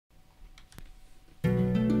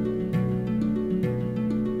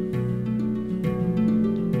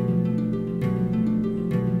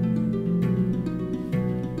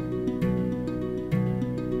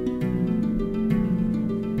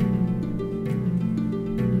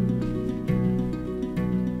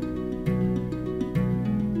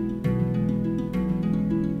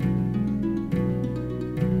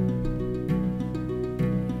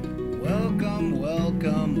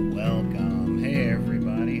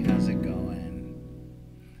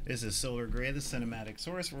This is Solar Gray, the Cinematic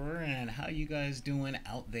Sorcerer, and how you guys doing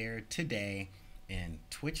out there today in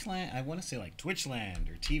Twitchland? I want to say like Twitchland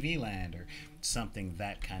or TV Land or something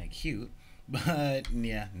that kind of cute, but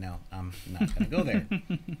yeah, no, I'm not gonna go there.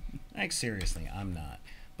 Like seriously, I'm not.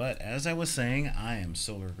 But as I was saying, I am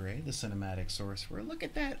Solar Gray, the Cinematic Sorcerer. Look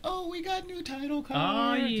at that! Oh, we got new title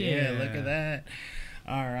cards. Oh yeah, look at that.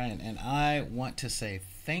 All right, and I want to say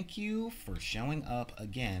thank you for showing up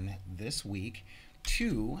again this week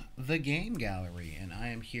to the Game Gallery, and I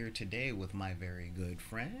am here today with my very good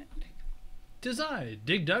friend. Tis I,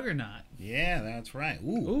 Dig Duggernaut. Yeah, that's right.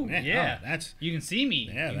 Ooh, man, yeah. Oh, that's you can see me.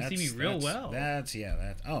 yeah, you can see me real well. That's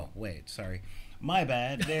Oh, wait, sorry, my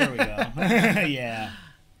bad. There we go. Yeah.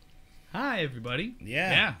 Hi, everybody.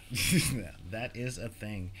 Yeah. That is a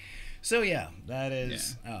thing. So yeah, that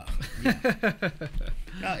is. Yeah. Yeah.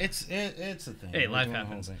 No, it's a thing. Hey, We're life doing a whole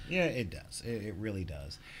happens. thing. Yeah, it does. It really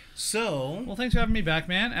does. So. Well, thanks for having me back,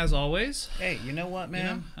 man. As always. Hey, you know what,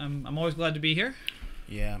 man? I'm always glad to be here.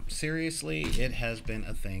 Yeah, seriously, it has been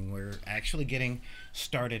a thing. We're actually getting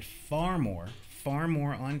started far more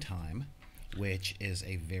on time, which is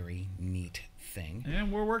a very neat thing.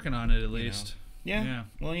 And we're working on it at least. Yeah.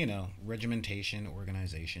 Well, regimentation,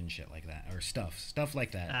 organization, shit like that, or stuff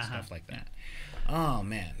like that, stuff like that. Oh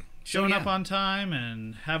man, Showing up on time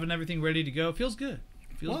and having everything ready to go feels good.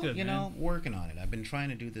 Feels good. Working on it. I've been trying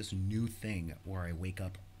to do this new thing where I wake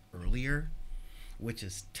up earlier, which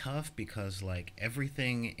is tough because like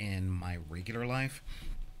everything in my regular life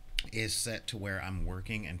is set to where I'm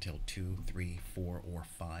working until 2, 3, 4, or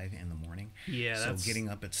 5 in the morning. Yeah, so that's getting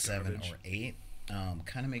up at 7 garbage. or 8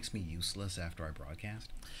 kind of makes me useless after I broadcast.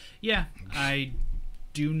 Yeah, I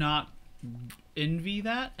do not envy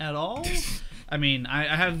that at all. I mean,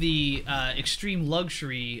 I have the extreme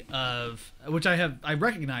luxury of, which I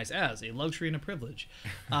recognize as a luxury and a privilege,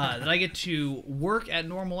 that I get to work at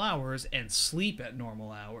normal hours and sleep at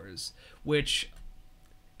normal hours, which,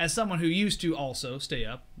 as someone who used to also stay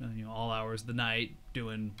up, all hours of the night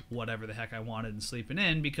doing whatever the heck I wanted and sleeping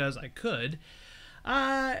in because I could,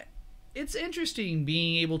 it's interesting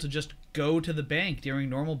being able to just go to the bank during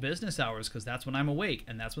normal business hours because that's when I'm awake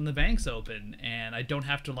and that's when the bank's open and I don't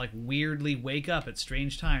have to like weirdly wake up at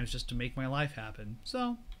strange times just to make my life happen.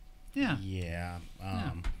 So, yeah. Yeah.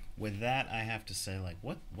 With that, I have to say, like,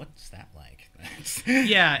 what's that like?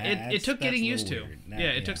 Yeah, it took getting used to. Weird.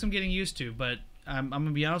 It took some getting used to, but I'm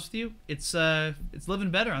gonna be honest with you, it's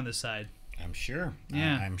living better on this side. I'm sure.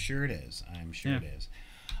 Yeah. I'm sure it is. It is.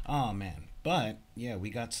 Oh man. But yeah, we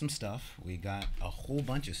got some stuff. We got a whole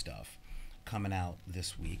bunch of stuff coming out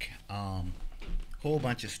this week. Whole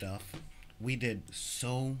bunch of stuff. We did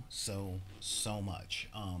so much.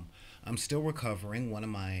 I'm still recovering.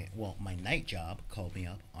 My night job called me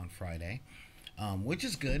up on Friday, which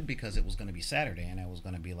is good because it was going to be Saturday and I was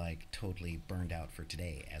going to be like totally burned out for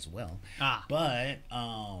today as well. But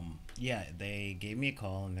yeah, they gave me a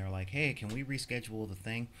call and they're like, hey, can we reschedule the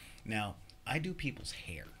thing? Now, I do people's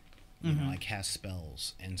hair. I cast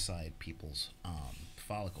spells inside people's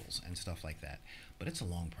follicles and stuff like that. But it's a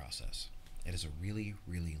long process. It is a really,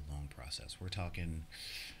 really long process. We're talking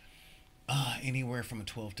anywhere from a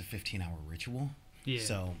 12 to 15 hour ritual. Yeah.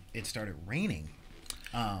 So it started raining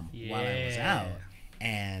while I was out.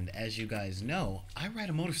 And as you guys know, I ride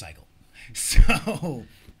a motorcycle. So...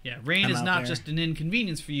 Yeah, rain is not there. just an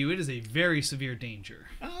inconvenience for you. It is a very severe danger.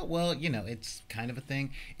 Well, it's kind of a thing.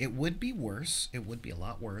 It would be worse. It would be a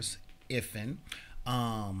lot worse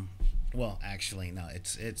well, actually, no,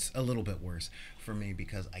 it's a little bit worse for me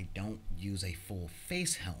because I don't use a full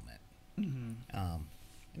face helmet. I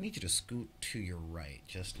need you to scoot to your right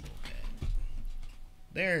just a little bit.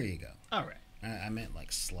 There you go. All right. I meant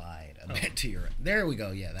like slide a bit to your right. There we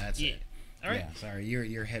go. Yeah, that's it. All right. Yeah, sorry.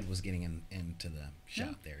 Your head was getting into the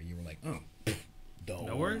shot there. You were like, oh,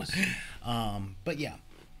 no worries. But yeah.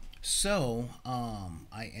 So,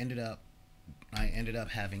 I ended up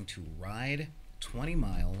having to ride 20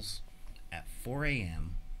 miles at 4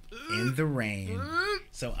 a.m. in the rain.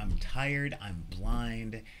 So I'm tired, I'm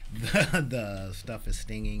blind, the stuff is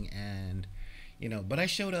stinging, and but I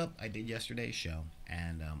showed up. I did yesterday's show,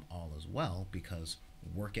 and all is well because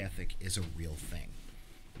work ethic is a real thing.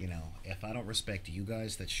 If I don't respect you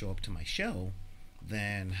guys that show up to my show,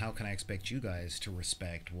 then how can I expect you guys to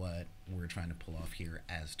respect what we're trying to pull off here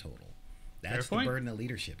as Total? That's the burden of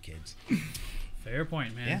leadership, kids. Fair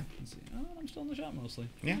point, man. Yeah. Oh, I'm still in the shop mostly.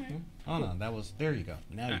 Yeah. Right. Oh, cool. No, there you go.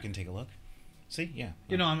 Now you can take a look. See? Yeah.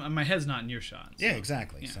 My head's not in your shot. So. Yeah,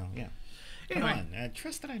 exactly. Yeah. So, yeah. Anyway, Come on.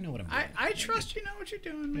 Trust that I know what I'm doing. I trust you know what you're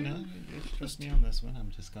doing, man. Just trust me on this one. I'm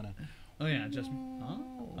just going to... Oh, yeah, just...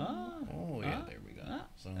 Oh, yeah, there we go.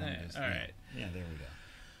 So all right. Yeah, there we go.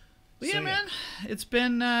 But yeah, man, it's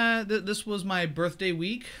been this was my birthday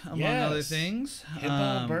week among other things.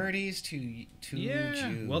 Hippo birdies to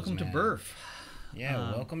Jews, welcome to birth.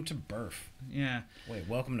 Yeah, welcome to birth. Yeah. Wait,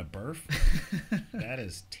 welcome to birth? That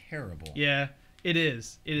is terrible. Yeah, it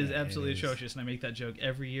is. It is absolutely atrocious, and I make that joke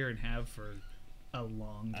every year and have for a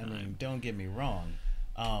long time. I mean, don't get me wrong.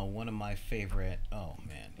 One of my favorite. Oh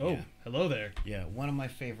man. Oh, hello there. Yeah, one of my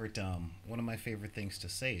favorite things to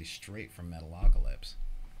say is straight from Metalocalypse,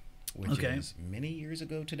 which is many years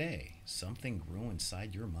ago today, something grew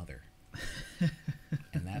inside your mother,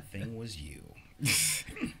 and that thing was you.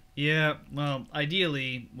 Yeah, well,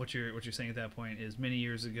 ideally, what you're saying at that point is many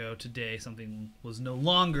years ago today, something was no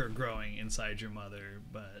longer growing inside your mother,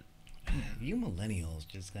 but. You millennials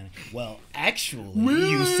just gonna. Well, actually,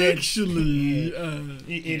 you said it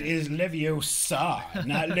is Leviosa,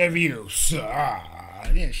 not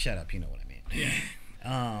Leviosa. Yeah, shut up. You know what I mean.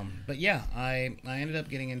 Yeah. But yeah, I ended up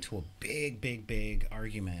getting into a big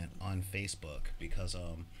argument on Facebook because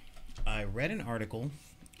I read an article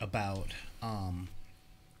about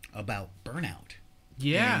burnout.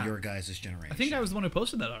 Yeah. In your guys' generation. I think I was the one who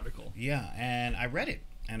posted that article. Yeah, and I read it.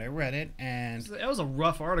 And that was a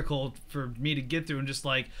rough article for me to get through, and just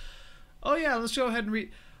like, oh yeah, let's go ahead and read.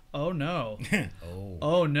 Oh no.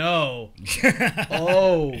 Oh no.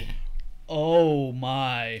 Oh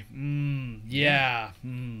my. Yeah.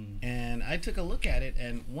 And I took a look at it,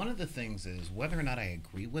 and one of the things is whether or not I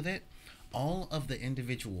agree with it. All of the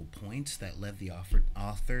individual points that led the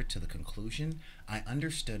author to the conclusion, I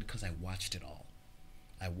understood because I watched it all.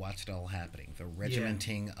 I watched it all happening. The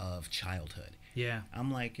regimenting of childhood. Yeah.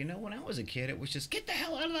 I'm like, when I was a kid, it was just, get the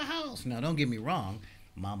hell out of the house. Now, don't get me wrong.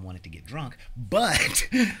 Mom wanted to get drunk. But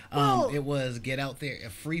it was get out there.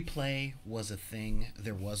 Free play was a thing.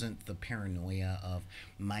 There wasn't the paranoia of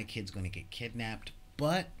my kid's going to get kidnapped.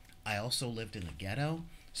 But I also lived in the ghetto.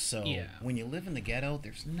 So when you live in the ghetto,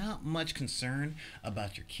 there's not much concern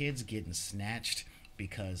about your kids getting snatched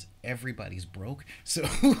because everybody's broke. So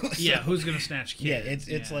who's gonna snatch kids?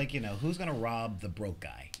 Yeah, it's like who's gonna rob the broke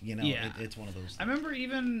guy? It's one of those things. I remember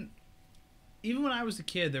even when I was a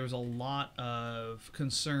kid, there was a lot of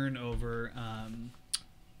concern over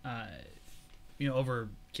over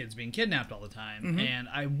kids being kidnapped all the time, and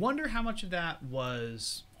I wonder how much of that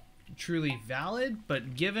was truly valid.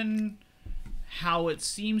 But given how it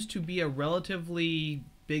seems to be a relatively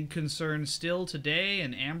big concern still today,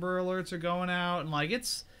 and Amber Alerts are going out, and like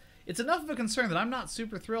it's enough of a concern that I'm not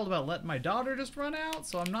super thrilled about letting my daughter just run out.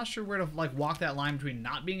 So I'm not sure where to like walk that line between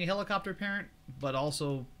not being a helicopter parent but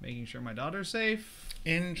also making sure my daughter's safe.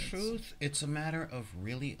 In truth, it's a matter of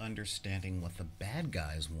really understanding what the bad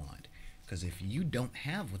guys want, because if you don't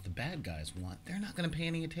have what the bad guys want, they're not going to pay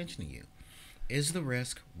any attention to you. Is the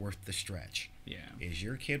risk worth the stretch? Yeah. Is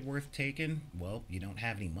your kid worth taking? Well, you don't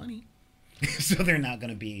have any money. So they're not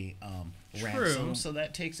going to be ransomed. So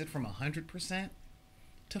that takes it from 100%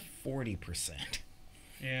 to 40%.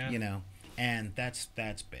 Yeah. And that's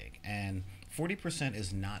big. And 40%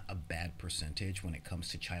 is not a bad percentage when it comes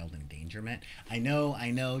to child endangerment. I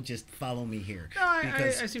know. Just follow me here. No, I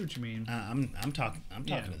see what you mean. I'm talking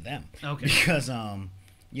to them. Okay. Because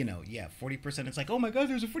 40%. It's like, oh my God,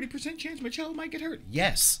 there's a 40% chance my child might get hurt.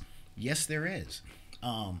 Yes, there is.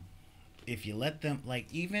 If you let them, like,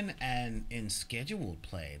 even in scheduled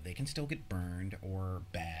play, they can still get burned or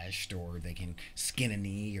bashed, or they can skin a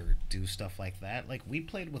knee or do stuff like that. Like, we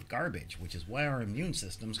played with garbage, which is why our immune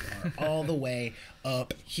systems are all the way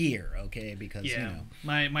up here, okay? Because,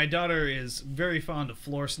 my daughter is very fond of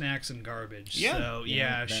floor snacks and garbage.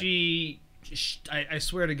 Yeah. So, I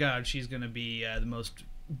swear to God, she's going to be the most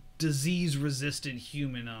disease-resistant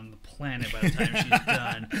human on the planet by the time she's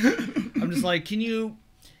done. I'm just like, can you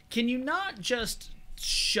not just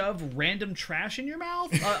shove random trash in your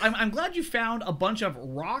mouth? I'm glad you found a bunch of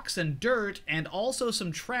rocks and dirt and also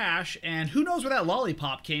some trash, and who knows where that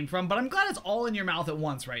lollipop came from, but I'm glad it's all in your mouth at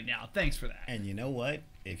once right now. Thanks for that. And you know what?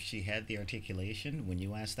 If she had the articulation, when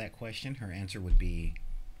you asked that question, her answer would be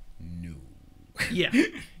no. Yeah.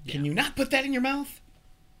 Can you not put that in your mouth?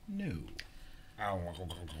 No.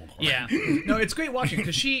 Yeah. No, it's great watching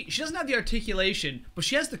because she doesn't have the articulation, but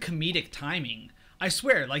she has the comedic timing. I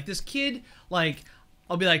swear, like, this kid, like,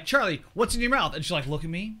 I'll be like, Charlie, what's in your mouth? And she'll, like, look at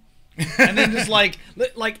me. And then just, like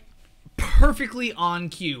perfectly on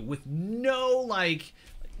cue with no, like,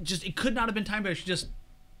 just, it could not have been timed better. She just,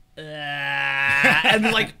 and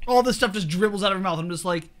then, like, all this stuff just dribbles out of her mouth. I'm just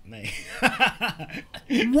like,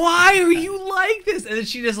 why are you like this? And then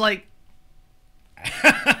she just, like,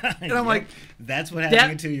 and I'm like, that's what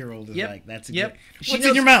having a 2-year-old is like. That's What's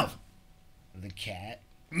in your mouth? The cat.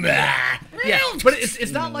 Yeah. But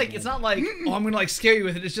it's not like oh, I'm gonna like scare you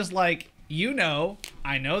with it. It's just like, you know,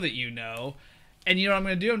 I know that you know, and you know what I'm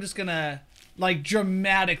gonna do? I'm just gonna like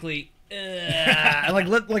dramatically like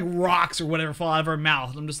let like rocks or whatever fall out of her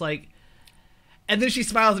mouth. I'm just like, and then she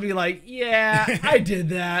smiles at me like, yeah, I did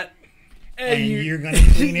that. And you're gonna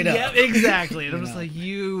clean it up. Yeah, exactly. And I'm just like,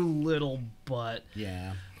 you little butt.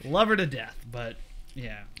 Yeah. Love her to death, but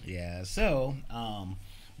yeah. Yeah. So,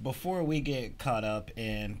 before we get caught up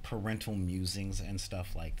in parental musings and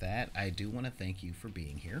stuff like that, I do want to thank you for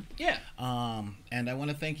being here. Yeah. And I want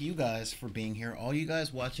to thank you guys for being here. All you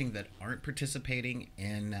guys watching that aren't participating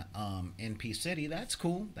in P City, that's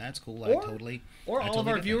cool. That's cool. I totally all of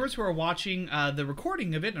our viewers who are watching the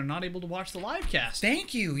recording of it and are not able to watch the live cast.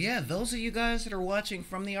 Thank you. Yeah, those of you guys that are watching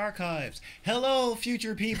from the archives. Hello,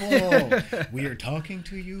 future people. We are talking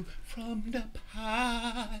to you from the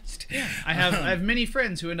past. Yeah, I have many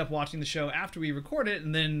friends who end up watching the show after we record it,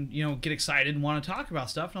 and then get excited and want to talk about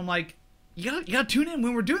stuff. And I'm like, you gotta tune in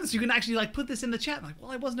when we're doing this. You can actually like put this in the chat. I'm like,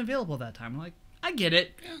 well, I wasn't available that time. I'm like, I get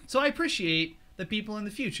it. Yeah. So I appreciate that people in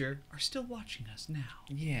the future are still watching us now.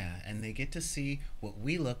 Yeah, and they get to see what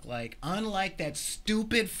we look like, unlike that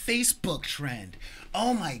stupid Facebook trend.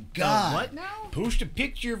 Oh my God! What now? Post a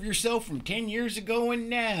picture of yourself from 10 years ago and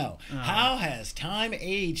now. How has time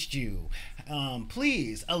aged you?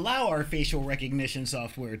 Please allow our facial recognition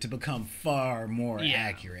software to become far more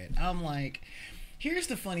accurate. I'm like, here's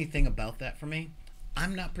the funny thing about that for me.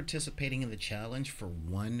 I'm not participating in the challenge for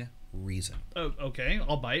one reason. Oh, okay,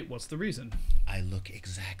 I'll bite. What's the reason? I look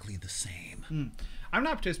exactly the same. I'm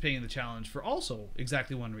not participating in the challenge for also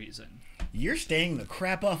exactly one reason. You're staying the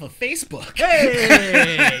crap off of Facebook.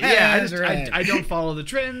 Hey! Yeah, I don't follow the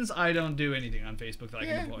trends. I don't do anything on Facebook that I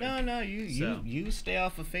can avoid. No, you stay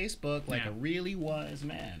off of Facebook like a really wise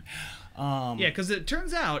man. Yeah, because it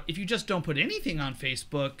turns out if you just don't put anything on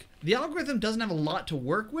Facebook, the algorithm doesn't have a lot to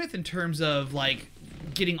work with in terms of like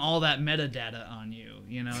getting all that metadata on you.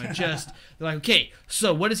 It just they're like, okay,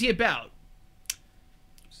 so what is he about?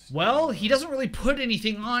 Well, he doesn't really put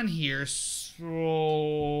anything on here,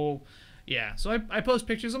 so yeah. So I post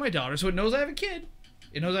pictures of my daughter, so it knows I have a kid.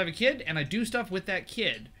 It knows I have a kid, and I do stuff with that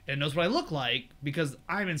kid. It knows what I look like because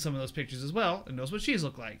I'm in some of those pictures as well. It knows what she's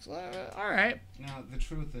look like. So, all right. Now the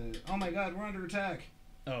truth is, oh my God, we're under attack.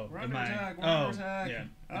 Oh, we're under attack. We're under attack. Yeah,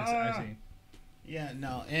 I see. Yeah,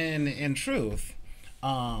 no. In truth,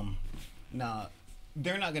 no,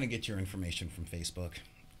 they're not gonna get your information from Facebook.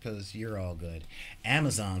 Because you're all good.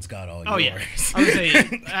 Amazon's got all yours. Oh yeah, I would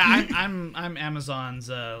say I'm Amazon's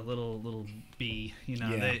little bee.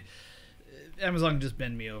 Amazon can just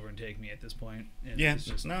bend me over and take me at this point.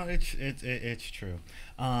 It's true.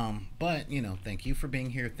 But thank you for being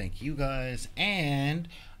here. Thank you guys, and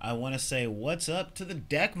I want to say what's up to the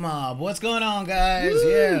Deck Mob. What's going on, guys?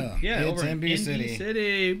 Woo! Yeah, it's over in NB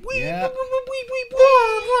City. Yeah.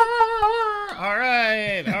 All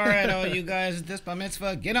right, all you guys at this bar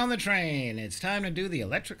mitzvah, get on the train. It's time to do the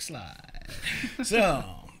electric slide. So,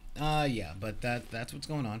 but that's what's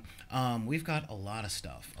going on. We've got a lot of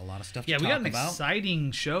stuff to talk about. Yeah, we got an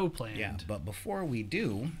exciting show planned. Yeah, but before we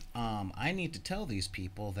do, I need to tell these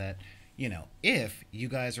people that, if you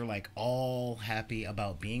guys are like all happy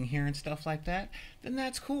about being here and stuff like that, then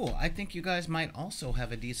that's cool. I think you guys might also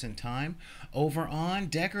have a decent time over on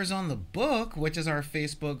Deckers on the Book, which is our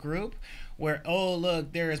Facebook group, where, oh,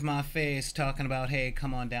 look, there is my face talking about, hey,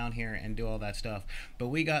 come on down here and do all that stuff. But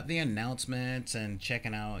we got the announcements and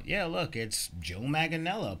checking out, yeah, look, it's Joe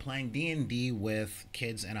Manganiello playing D&D with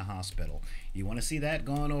kids in a hospital. You want to see that?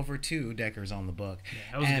 Going over to Deckers on the Book.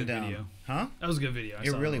 Yeah, that was a good video. Huh? That was a good video.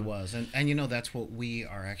 It really was. And that's what we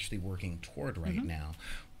are actually working toward right now.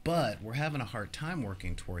 But we're having a hard time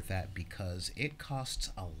working toward that because it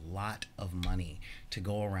costs a lot of money to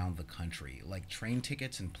go around the country. Like train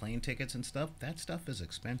tickets and plane tickets and stuff, that stuff is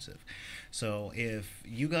expensive. So if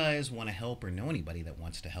you guys want to help or know anybody that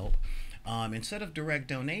wants to help, instead of direct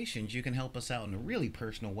donations, you can help us out in a really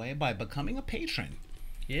personal way by becoming a patron.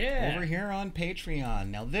 Yeah. Over here on Patreon.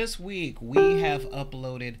 Now this week we have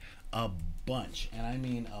uploaded a bunch, and I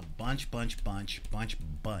mean a bunch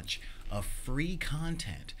of free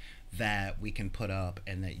content that we can put up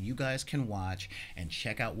and that you guys can watch and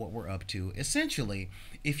check out what we're up to. Essentially,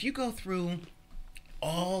 if you go through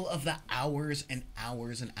all of the hours and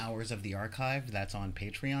hours and hours of the archive that's on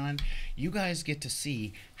Patreon, you guys get to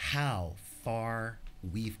see how far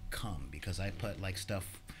we've come, because I put like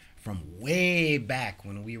stuff from way back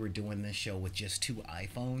when we were doing this show with just 2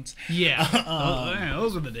 iPhones. Yeah.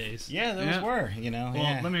 Those were the days. Yeah, those were,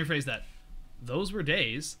 Well, let me rephrase that. Those were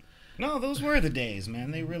days. No, those were the days,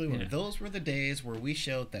 man. They really were. Yeah. Those were the days where we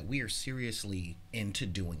showed that we are seriously into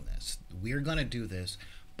doing this. We're gonna do this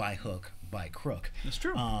by hook, by crook. That's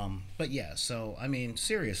true. But yeah, so I mean,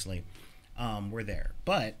 seriously, we're there.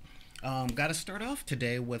 But got to start off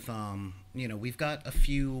today with we've got a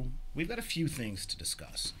few things to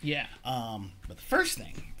discuss. Yeah. But the first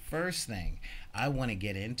thing I want to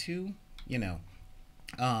get into,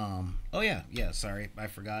 oh yeah, sorry, I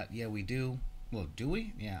forgot. Yeah, we do. Well, do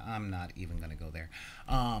we? Yeah, I'm not even gonna go there.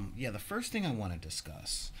 Yeah, the first thing I want to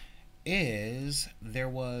discuss is there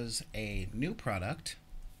was a new product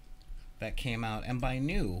that came out, and by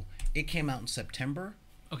new, it came out in September.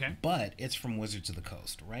 Okay. But it's from Wizards of the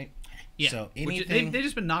Coast, right? Yeah. So they've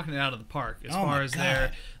just been knocking it out of the park as far as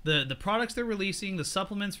the products they're releasing, the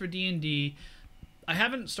supplements for D&D. I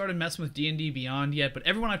haven't started messing with D&D Beyond yet, but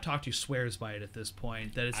everyone I've talked to swears by it at this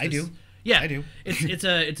point. That it's I do. Yeah, I do. it's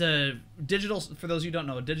a digital, for those of you who don't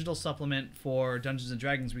know, a digital supplement for Dungeons and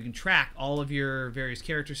Dragons where you can track all of your various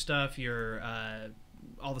character stuff, your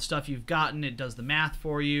all the stuff you've gotten. It does the math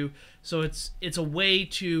for you. So it's a way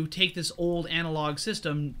to take this old analog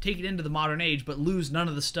system, take it into the modern age, but lose none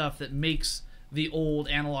of the stuff that makes the old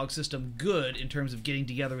analog system good in terms of getting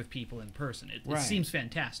together with people in person. It seems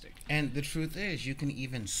fantastic. And the truth is, you can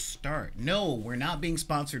even start. No, we're not being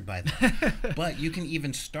sponsored by that. But you can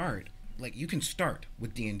even start. Like, you can start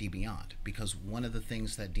with D&D Beyond, because one of the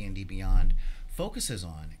things that D&D Beyond focuses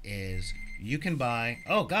on is you can buy.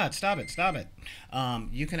 Oh God, stop it!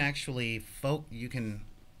 You can actually you can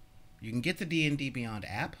get the D&D Beyond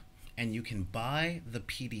app, and you can buy the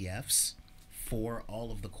PDFs for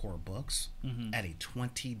all of the core books at a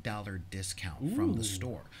 $20 discount from the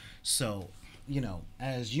store. So,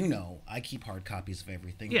 as you know, I keep hard copies of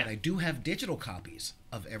everything, but I do have digital copies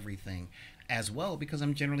of everything as well, because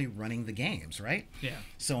I'm generally running the games, right? Yeah.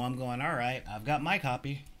 So I'm going, all right, I've got my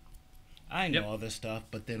copy. I know all this stuff,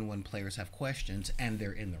 but then when players have questions and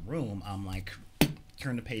they're in the room, I'm like,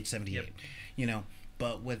 turn to page 78.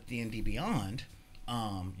 But with D&D Beyond,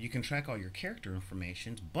 you can track all your character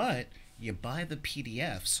information, but you buy the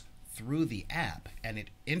PDFs through the app, and it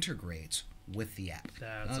integrates with the app.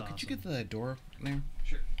 That's awesome. Could you get the door there?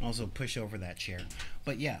 Sure. Also push over that chair.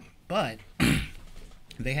 But yeah,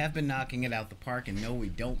 they have been knocking it out the park, and no, we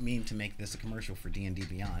don't mean to make this a commercial for D&D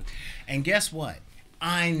Beyond. And guess what?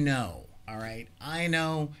 I know, all right? I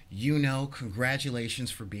know,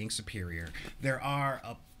 congratulations for being superior. There are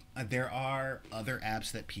other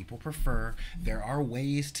apps that people prefer. There are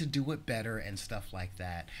ways to do it better and stuff like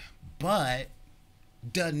that. But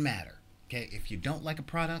doesn't matter. Okay? If you don't like a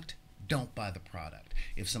product, don't buy the product.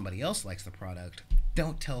 If somebody else likes the product,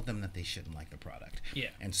 don't tell them that they shouldn't like the product. Yeah.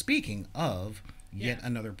 And speaking of yet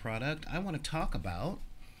another product, I want to talk about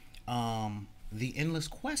the Endless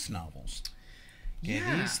Quest novels. Okay,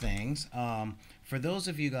 these things. For those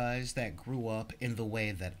of you guys that grew up in the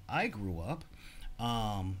way that I grew up,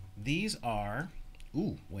 these are...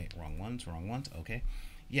 Ooh, wait, wrong ones. Okay.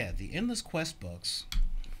 Yeah, the Endless Quest books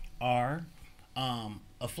are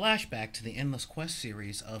a flashback to the Endless Quest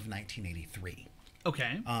series of 1983.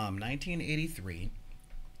 Okay. 1983,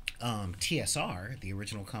 TSR, the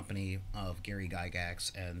original company of Gary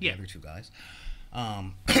Gygax and the other two guys,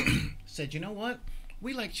 said, you know what?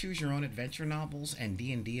 We like choose-your-own-adventure novels, and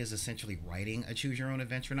D&D is essentially writing a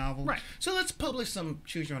choose-your-own-adventure novel. Right. So let's publish some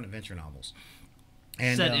choose-your-own-adventure novels.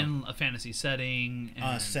 And, set in a fantasy setting.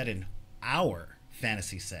 And... set in our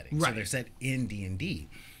fantasy setting. Right. So they're set in D&D.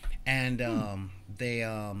 And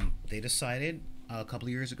they decided a couple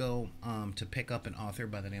of years ago to pick up an author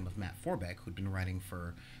by the name of Matt Forbeck, who'd been writing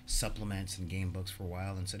for supplements and game books for a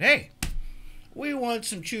while, and said, hey, we want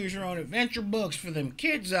some choose-your-own-adventure books for them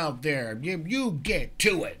kids out there. You get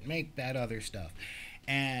to it. Make that other stuff.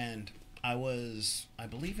 And I was, I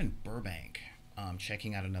believe, in Burbank,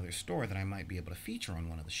 checking out another store that I might be able to feature on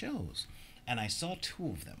one of the shows. And I saw two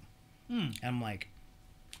of them. And I'm like,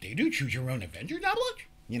 they do choose-your-own-adventure novels?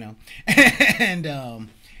 And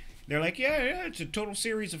they're like, yeah, it's a total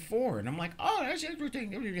series of 4. And I'm like, oh, that's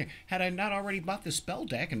interesting. Had I not already bought the spell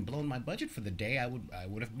deck and blown my budget for the day, I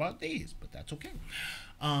would have bought these, but that's okay.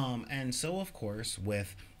 And so, of course,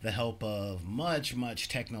 with the help of much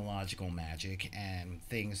technological magic and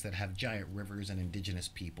things that have giant rivers and indigenous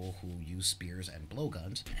people who use spears and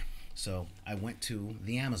blowguns, so I went to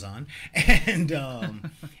the Amazon and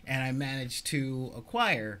I managed to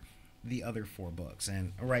acquire the other 4 books.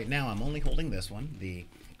 And right now I'm only holding this one, the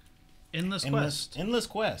Endless Quest. Endless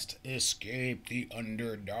Quest. Escape the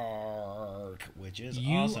Underdark, which is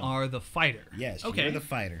You awesome. are the fighter. Yes, Okay. you're the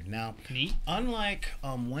fighter. Now, Neat. unlike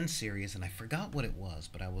one series, and I forgot what it was,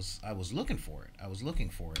 but I was looking for it. I was looking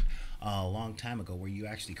for it a long time ago, where you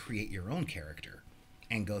actually create your own character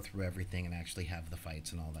and go through everything and actually have the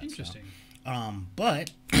fights and all that Interesting. stuff.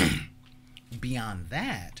 But beyond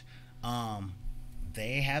that,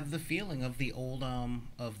 they have the feeling of the old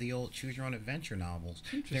choose your own adventure novels.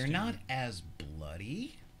 They're not as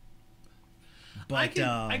bloody, but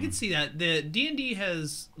I can see that. The D&D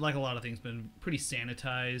has, like a lot of things, been pretty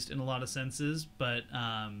sanitized in a lot of senses, but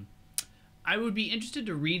I would be interested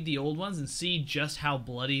to read the old ones and see just how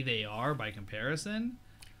bloody they are by comparison.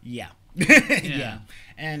 yeah.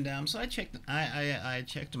 And so I checked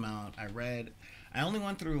them out. I only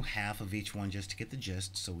went through half of each one just to get the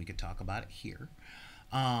gist so we could talk about it here.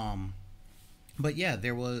 But yeah,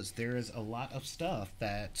 there is a lot of stuff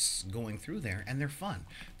that's going through there, and they're fun.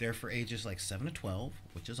 They're for ages like 7 to 12,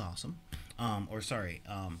 which is awesome. 10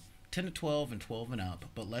 to 12 and 12 and up.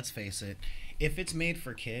 But let's face it, if it's made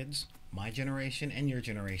for kids, my generation and your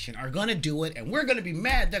generation are gonna do it, and we're gonna be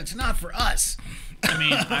mad that it's not for us. I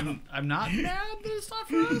mean, I'm not mad that it's not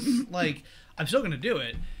for us. Like, I'm still gonna do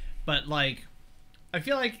it, but like, I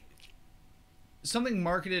feel like something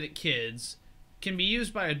marketed at kids can be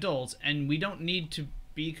used by adults, and we don't need to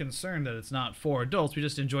be concerned that it's not for adults. We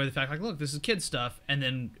just enjoy the fact, like, look, this is kid stuff, and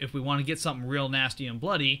then if we want to get something real nasty and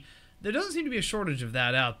bloody, there doesn't seem to be a shortage of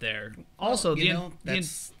that out there. Also,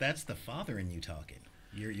 that's the father in you talking.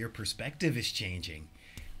 Your perspective is changing.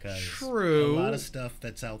 True. A lot of stuff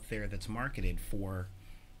that's out there that's marketed for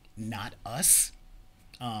not us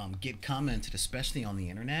get commented, especially on the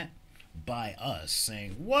internet, by us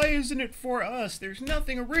saying, why isn't it for us? There's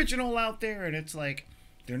nothing original out there. And it's like,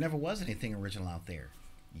 there never was anything original out there.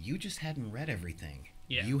 You just hadn't read everything.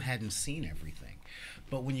 Yeah. You hadn't seen everything.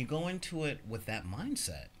 But when you go into it with that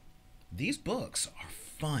mindset, these books are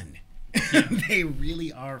fun. They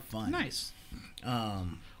really are fun. Nice.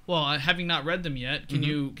 Well, having not read them yet, can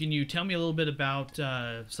you tell me a little bit about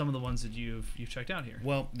some of the ones that you've checked out here?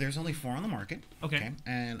 Well, there's only 4 on the market. Okay.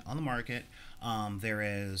 And on the market, there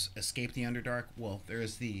is Escape the Underdark. Well, there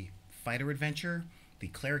is the Fighter Adventure, the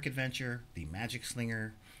Cleric Adventure, the Magic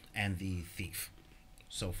Slinger, and the Thief.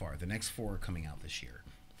 So far, the next 4 are coming out this year.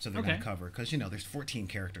 So they're going to cover, because there's 14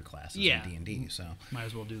 character classes in D&D. So might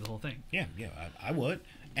as well do the whole thing. Yeah, I would.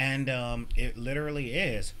 And it literally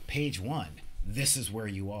is page 1. This is where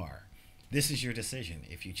you are. This is your decision.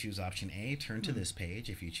 If you choose option A, turn to this page.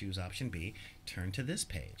 If you choose option B, turn to this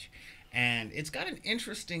page. And it's got an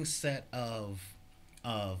interesting set of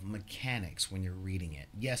mechanics when you're reading it.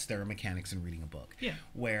 Yes, there are mechanics in reading a book. Yeah.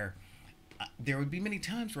 Where there would be many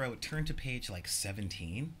times where I would turn to page like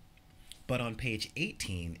 17, but on page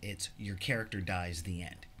 18, it's your character dies, the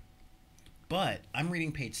end. But I'm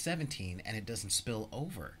reading page 17, and it doesn't spill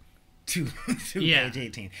over to page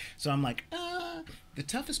 18. So I'm like, the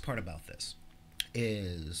toughest part about this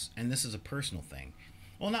is, and this is a personal thing.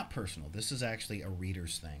 Well, not personal. This is actually a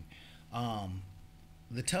reader's thing.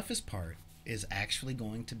 The toughest part is actually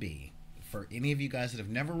going to be, for any of you guys that have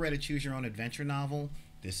never read a Choose Your Own Adventure novel,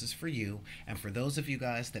 this is for you. And for those of you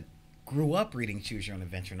guys that grew up reading Choose Your Own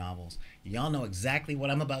Adventure novels, y'all know exactly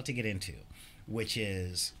what I'm about to get into, which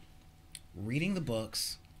is reading the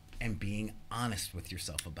books and being honest with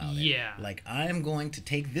yourself about it. Yeah. Like, I'm going to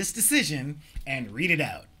take this decision and read it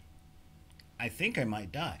out. I think I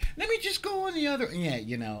might die. Let me just go on the other. Yeah,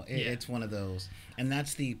 it's one of those. And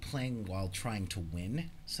that's the playing while trying to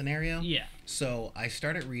win scenario. Yeah. So I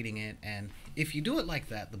started reading it, and if you do it like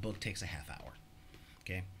that, the book takes a half hour.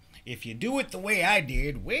 Okay? If you do it the way I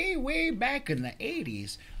did, way back in the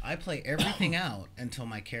 80s, I play everything out until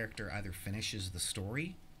my character either finishes the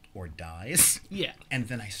story or dies. Yeah. And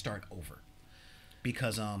then I start over.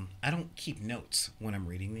 Because I don't keep notes when I'm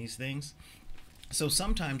reading these things. So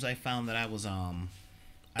sometimes I found that I was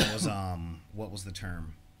what was the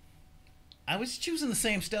term? I was choosing the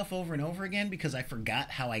same stuff over and over again because I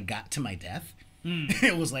forgot how I got to my death.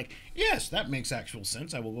 It was like, yes, that makes actual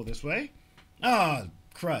sense. I will go this way. Oh,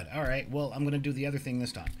 crud. All right, well, I'm going to do the other thing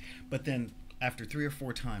this time. But then after 3 or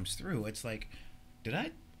 4 times through, it's like,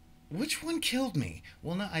 which one killed me?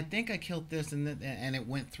 Well, no, I think I killed this, and it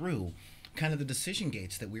went through kind of the decision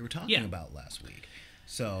gates that we were talking about last week.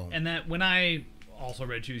 So, and that when I also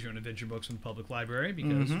read Choose Your Own Adventure books from the public library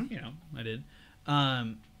because I did.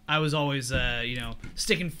 I was always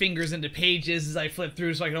sticking fingers into pages as I flipped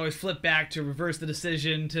through, so I could always flip back to reverse the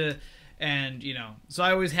decision so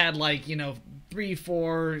I always had 3,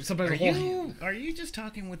 4, sometimes Are you just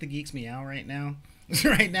talking with the Geeks Meow right now?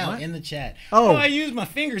 right now What? in the chat. Oh. I use my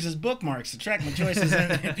fingers as bookmarks to track my choices. No,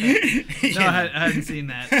 I hadn't seen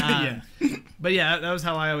that. Yeah. But yeah, that was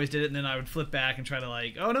how I always did it. And then I would flip back and try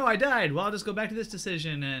to oh no, I died. Well, I'll just go back to this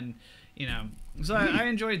decision, and so I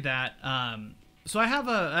enjoyed that. So I have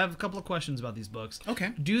a couple of questions about these books.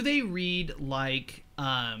 Okay. Do they read like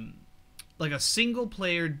a single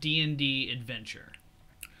player D&D adventure?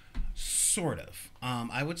 Sort of.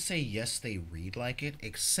 I would say yes, they read like it,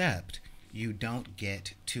 except you don't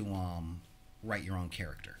get to write your own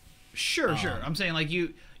character. Sure. I'm saying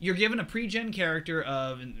you're given a pre-gen character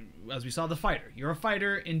of, as we saw, the fighter. You're a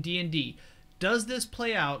fighter in D&D. Does this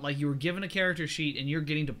play out like you were given a character sheet and you're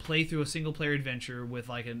getting to play through a single player adventure with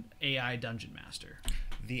like an AI dungeon master?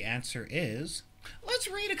 The answer is, let's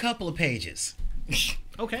read a couple of pages.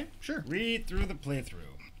 Okay, sure. Read through the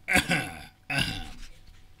playthrough.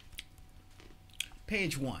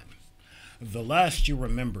 Page 1. The last you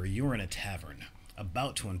remember, you were in a tavern,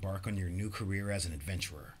 about to embark on your new career as an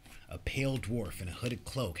adventurer. A pale dwarf in a hooded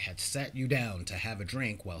cloak had sat you down to have a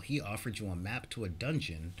drink while he offered you a map to a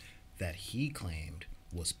dungeon that he claimed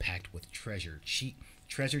was packed with treasure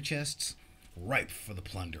chests ripe for the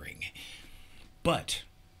plundering. But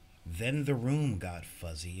then the room got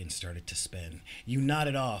fuzzy and started to spin. You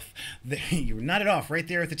nodded off. You nodded off right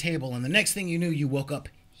there at the table, and the next thing you knew, you woke up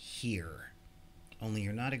here. Only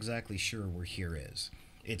you're not exactly sure where here is.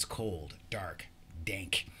 It's cold, dark,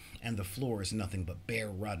 dank, and the floor is nothing but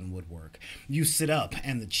bare, rotten woodwork. You sit up,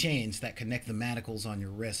 and the chains that connect the manacles on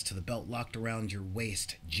your wrist to the belt locked around your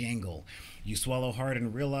waist jangle. You swallow hard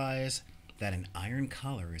and realize that an iron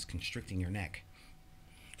collar is constricting your neck.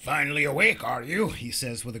 Finally awake, are you? He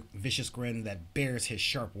says with a vicious grin that bares his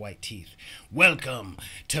sharp white teeth. Welcome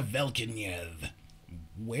to Velkinyev.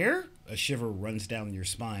 Where? A shiver runs down your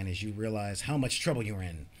spine as you realize how much trouble you're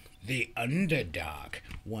in. The Underdark,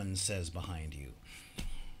 one says behind you.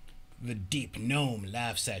 The deep gnome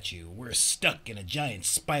laughs at you. We're stuck in a giant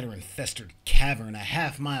spider-infested cavern a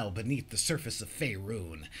half-mile beneath the surface of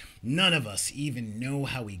Faerun. None of us even know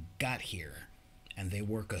how we got here. And they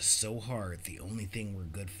work us so hard, the only thing we're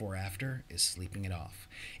good for after is sleeping it off.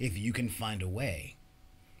 If you can find a way,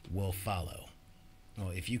 we'll follow. Well,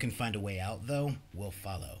 if you can find a way out, though, we'll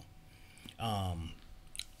follow.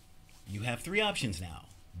 You have 3 options now.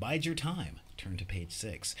 Bide your time. Turn to page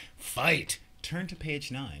 6. Fight. Turn to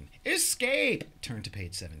page 9. Escape. Turn to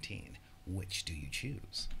page 17. Which do you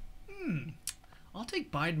choose? I'll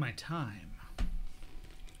take bide my time.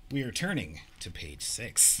 We are turning to page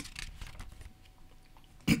 6.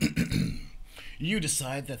 You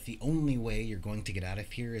decide that the only way you're going to get out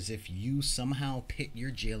of here is if you somehow pit your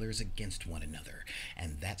jailers against one another,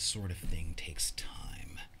 and that sort of thing takes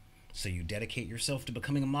time. So you dedicate yourself to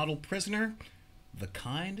becoming a model prisoner, the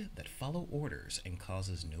kind that follow orders and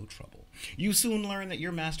causes no trouble. You soon learn that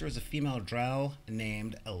your master is a female drow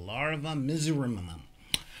named Elarva Mizurimum,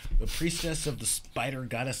 the priestess of the spider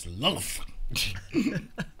goddess Lilith.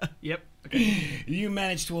 Yep. You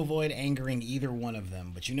manage to avoid angering either one of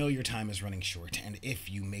them, but you know your time is running short, and if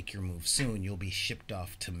you make your move soon, you'll be shipped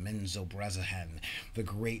off to Menzobrazahan, the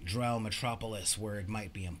great drow metropolis, where it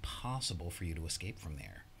might be impossible for you to escape from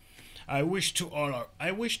there. I wished all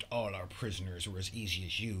our prisoners were as easy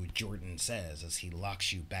as you, Jordan says, as he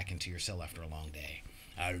locks you back into your cell after a long day.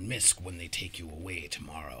 I'll miss when they take you away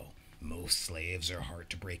tomorrow. Most slaves are hard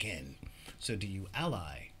to break in. So do you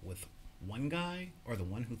ally with one guy or the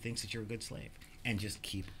one who thinks that you're a good slave, and just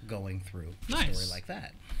keep going through the story like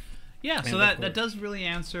that? Yeah, so that does really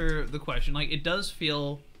answer the question. Like, it does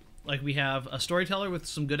feel like we have a storyteller with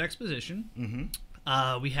some good exposition.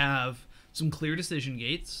 Mm-hmm. We have some clear decision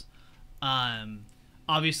gates.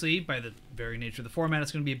 Obviously, by the very nature of the format,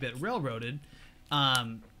 it's going to be a bit railroaded.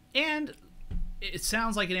 And it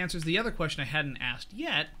sounds like it answers the other question I hadn't asked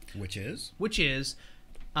yet. Which is?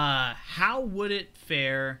 How would it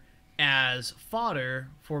fare as fodder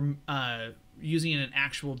for using in an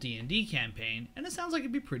actual D&D campaign? And it sounds like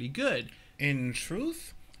it'd be pretty good. In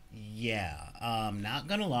truth, yeah. Not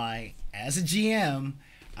gonna lie, as a GM,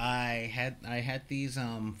 I had these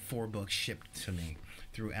 4 books shipped to me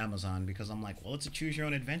through Amazon because I'm like, well, it's a choose your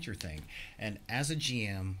own adventure thing. And as a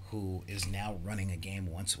GM who is now running a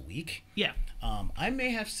game once a week, yeah, I may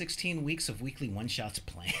have 16 weeks of weekly one-shots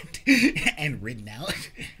planned and written out.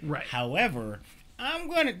 Right. However,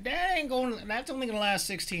 that's only gonna last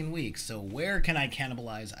 16 weeks. So where can I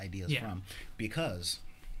cannibalize ideas from? Because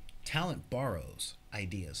talent borrows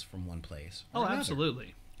ideas from one place. Oh, another.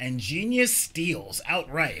 Absolutely. And genius steals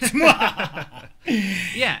outright.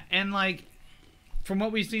 Yeah, and like, from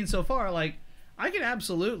what we've seen so far, like, I could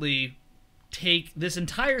absolutely take this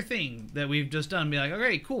entire thing that we've just done and be like,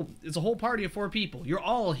 okay, cool, it's a whole party of 4 people. You're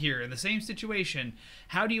all here in the same situation.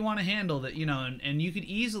 How do you want to handle that? You know, and you could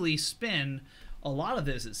easily spin a lot of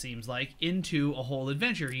this, it seems like, into a whole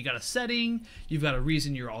adventure. You got a setting, you've got a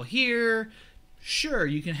reason you're all here. Sure,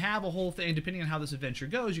 you can have a whole thing, depending on how this adventure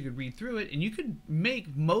goes, you could read through it, and you could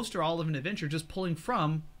make most or all of an adventure just pulling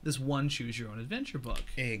from this one Choose Your Own Adventure book.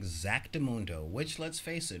 Exactamundo, which, let's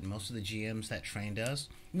face it, most of the GMs that trained us,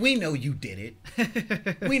 we know you did it.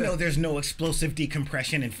 We know there's no explosive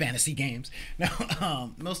decompression in fantasy games.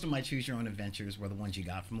 Now, most of my Choose Your Own Adventures were the ones you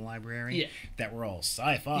got from the library that were all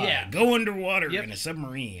sci-fi, go underwater in a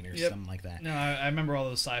submarine or something like that. No, I remember all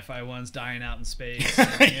those sci-fi ones, dying out in space.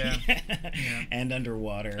 And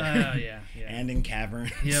underwater. And in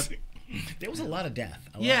caverns. Yep. There was a lot of death.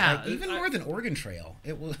 Even more than Oregon Trail.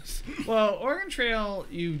 It was. Well, Oregon Trail,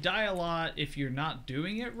 you die a lot if you're not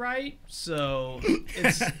doing it right. So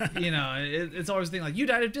it's it's always the thing like, you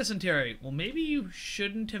died of dysentery. Well, maybe you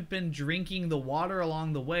shouldn't have been drinking the water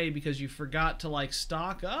along the way because you forgot to like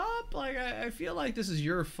stock up. Like I feel like this is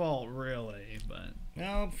your fault, really. But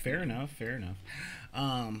well, fair enough.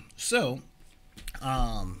 So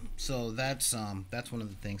that's one of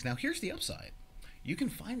the things. Now here's the upside. You can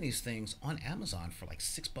find these things on Amazon for like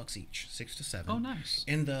 $6 each, 6 to 7. Oh, nice.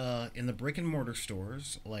 In the brick and mortar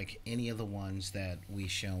stores, like any of the ones that we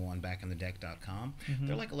show on backinthedeck.com,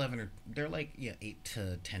 they're like $8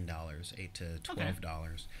 to $10, $8 to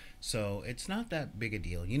 $12. So it's not that big a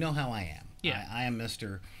deal. You know how I am. Yeah. I am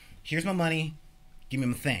Mr. Here's my money, give me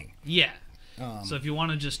my thing. Yeah. So if you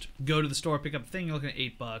want to just go to the store, pick up a thing, you're looking at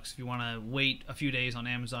 $8. If you want to wait a few days on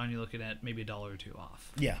Amazon, you're looking at maybe $1 or $2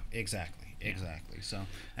 off. Yeah, exactly. So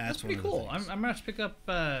that's pretty cool. I'm gonna have to pick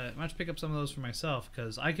up. Some of those for myself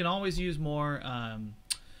because I can always use more. I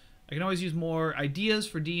can always use more ideas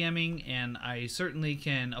for DMing, and I certainly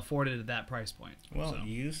can afford it at that price point. Well,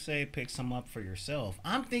 you say pick some up for yourself.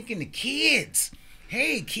 I'm thinking the kids.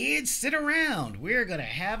 Hey, kids, sit around. We're going to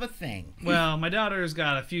have a thing. Well, my daughter's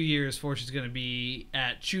got a few years before she's going to be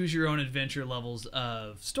at Choose Your Own Adventure levels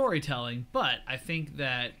of storytelling, but I think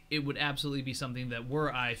that it would absolutely be something that,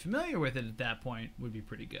 were I familiar with it at that point, would be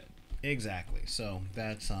pretty good. Exactly. So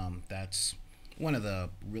that's one of the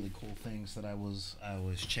really cool things that I was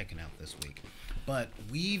checking out this week. But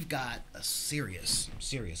we've got a serious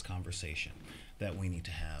conversation that we need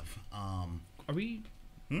to have. Are we...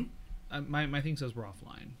 My thing says we're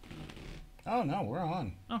offline. Oh, no, we're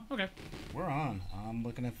on. Oh, okay. We're on. I'm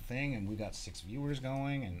looking at the thing, and we got 6 viewers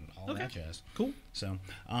going and all that jazz. Cool. So,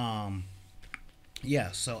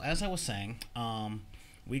 so as I was saying,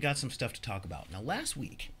 we got some stuff to talk about. Now, last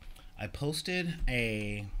week, I posted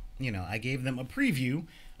I gave them a preview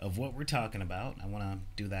of what we're talking about. I want to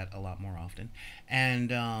do that a lot more often.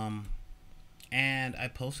 And I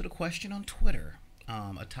posted a question on Twitter,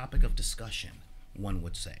 a topic of discussion, one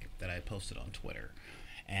would say, that I posted on Twitter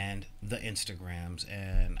and the Instagrams,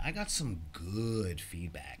 and I got some good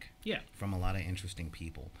feedback from a lot of interesting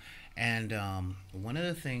people. And one of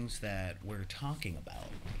the things that we're talking about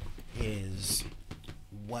is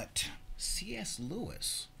what C.S.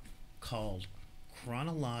 Lewis called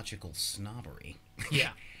chronological snobbery.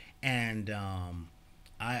 Yeah. And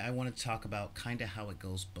I want to talk about kind of how it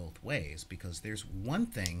goes both ways, because there's one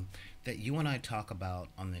thing that you and I talk about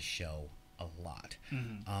on this show a lot,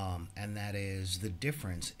 and that is the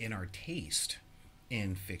difference in our taste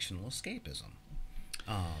in fictional escapism.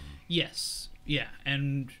 Yes, yeah,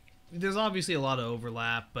 and there's obviously a lot of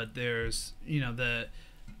overlap, but there's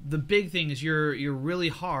the big thing is you're really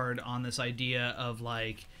hard on this idea of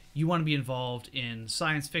like you want to be involved in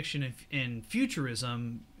science fiction and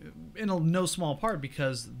futurism in no small part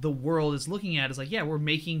because the world is looking at it as like, yeah, we're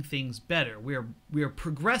making things better. We are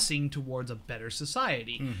progressing towards a better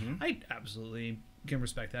society. I absolutely can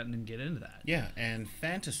respect that and then get into that. Yeah, and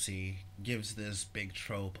fantasy gives this big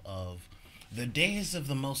trope of the days of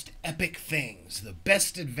the most epic things, the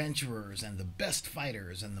best adventurers and the best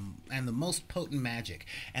fighters and the most potent magic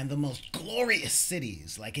and the most glorious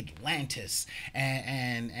cities like Atlantis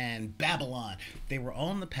and Babylon. They were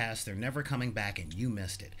all in the past. They're never coming back, and you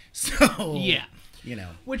missed it. So yeah.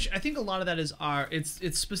 Which I think a lot of that is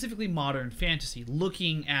it's specifically modern fantasy,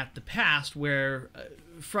 looking at the past where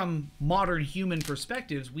from modern human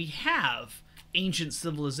perspectives we have ancient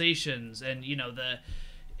civilizations and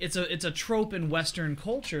it's a trope in Western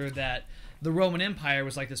culture that the Roman Empire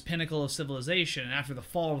was like this pinnacle of civilization, and after the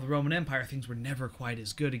fall of the Roman Empire, things were never quite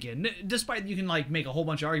as good again. Despite you can like make a whole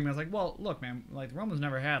bunch of arguments like, well, look, man, like the Romans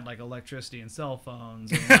never had like electricity and cell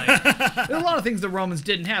phones, and like there are a lot of things the Romans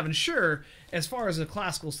didn't have. And sure, as far as the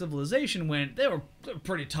classical civilization went, they were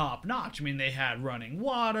pretty top notch. I mean, they had running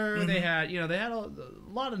water, they had a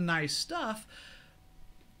lot of nice stuff.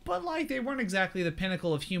 But, like, they weren't exactly the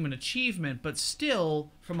pinnacle of human achievement, but still,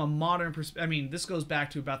 from a modern perspective, I mean, this goes back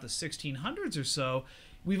to about the 1600s or so.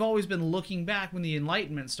 We've always been looking back when the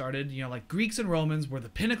Enlightenment started, like, Greeks and Romans were the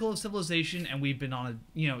pinnacle of civilization, and we've been on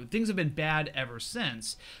things have been bad ever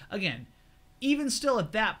since. Again, even still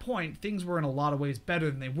at that point, things were in a lot of ways better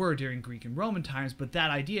than they were during Greek and Roman times, but that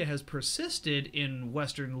idea has persisted in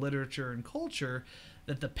Western literature and culture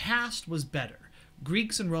that the past was better.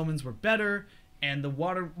 Greeks and Romans were better, and the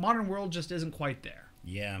modern world just isn't quite there.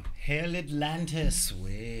 Yeah. Hail Atlantis,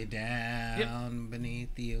 way down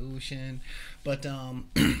beneath the ocean. But,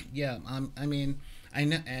 yeah, I mean, I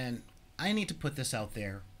know, and I need to put this out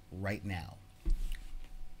there right now.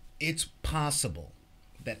 It's possible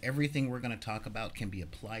that everything we're going to talk about can be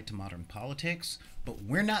applied to modern politics, but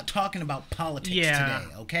we're not talking about politics today,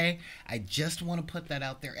 okay? I just want to put that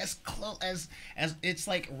out there as close as it's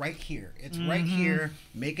like right here. It's right here,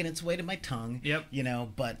 making its way to my tongue,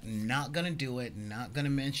 but not going to do it, not going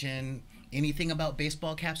to mention anything about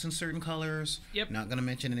baseball caps in certain colors, not going to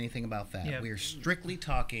mention anything about that. We're strictly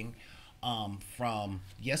talking from,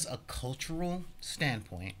 yes, a cultural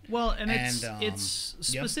standpoint. Well, and it's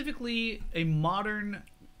specifically a modern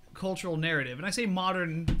cultural narrative. And I say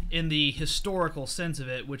modern in the historical sense of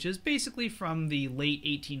it, which is basically from the late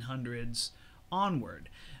 1800s onward.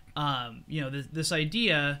 This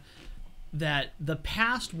idea that the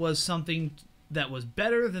past was something that was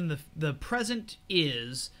better than the present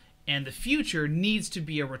is, and the future needs to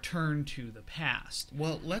be a return to the past.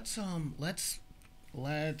 Well, let's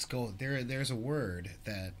go. There's a word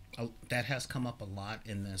that has come up a lot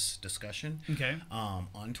in this discussion. Okay.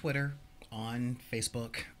 On Twitter, on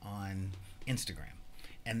Facebook, on Instagram,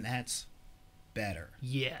 and that's better.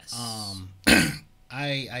 Yes.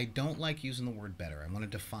 I don't like using the word better. I want to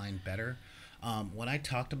define better. When I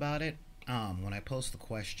talked about it, when I posed the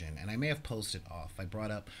question, and I may have posed it off, I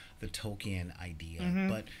brought up the Tolkien idea,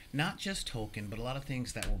 but not just Tolkien, but a lot of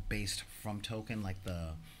things that were based from Tolkien, like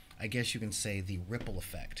I guess you can say the ripple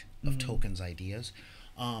effect of Tolkien's ideas.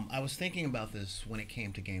 I was thinking about this when it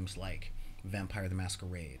came to games like Vampire the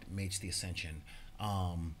Masquerade, Mage the Ascension,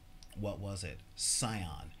 what was it?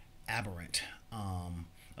 Scion, Aberrant,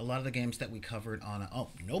 a lot of the games that we covered on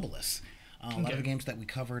Nobilis, a lot of the games that we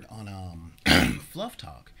covered on Fluff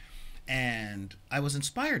Talk. And I was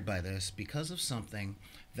inspired by this because of something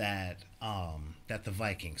that the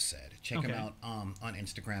Vikings said. Check him out on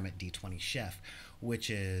Instagram at D20Chef, which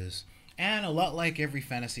is, and a lot like every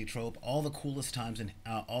fantasy trope, all the coolest times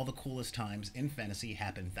in fantasy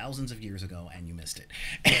happened thousands of years ago, and you missed it.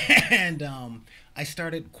 And I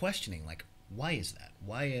started questioning, like, why is that?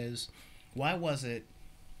 Why was it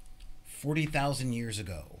 40,000 years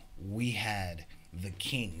ago we had the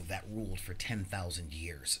king that ruled for 10,000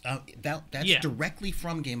 years? That's directly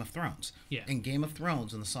from Game of Thrones. Yeah. In Game of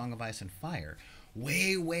Thrones, in the Song of Ice and Fire,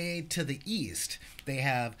 way to the east, they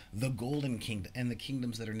have the Golden Kingdom and the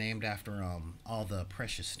kingdoms that are named after all the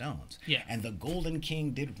precious stones. Yeah. And the Golden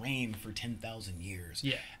King did reign for 10,000 years.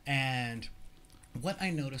 Yeah. And what I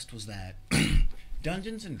noticed was that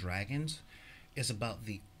Dungeons and Dragons is about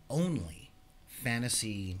the only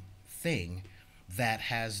fantasy thing that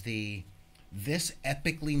has this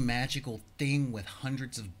epically magical thing with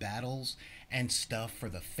hundreds of battles and stuff for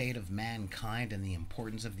the fate of mankind and the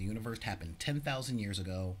importance of the universe happened 10,000 years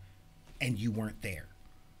ago, and you weren't there.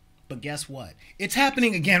 But guess what? It's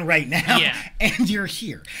happening again right now, and you're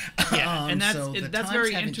here. Yeah, and that's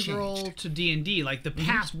very integral to D&D. Like, the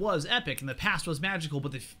past was epic, and the past was magical,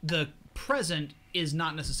 but the present is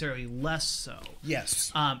not necessarily less so.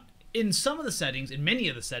 Yes. In some of the settings, in many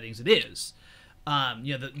of the settings, it is.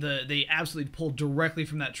 They absolutely pulled directly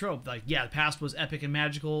from that trope. Like, the past was epic and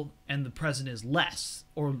magical, and the present is less,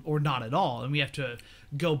 or not at all. And we have to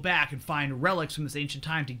go back and find relics from this ancient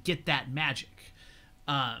time to get that magic.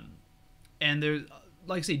 And there's,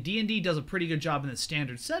 like I say, D&D does a pretty good job in the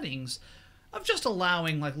standard settings of just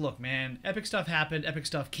allowing, like, look, man, epic stuff happened, epic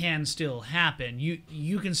stuff can still happen.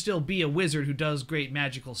 You can still be a wizard who does great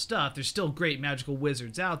magical stuff. There's still great magical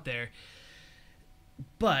wizards out there.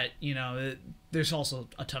 But, there's also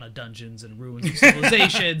a ton of dungeons and ruins of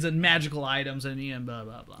civilizations and magical items and blah,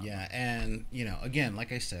 blah, blah. Yeah, and, again,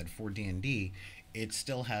 like I said, for D&D, it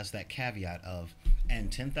still has that caveat of,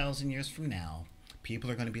 and 10,000 years from now,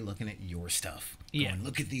 people are going to be looking at your stuff. Yeah. Going,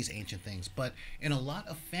 look at these ancient things. But in a lot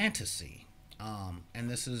of fantasy, and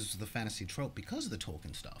this is the fantasy trope because of the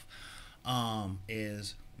Tolkien stuff,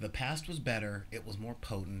 is the past was better, it was more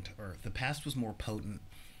potent, or the past was more potent,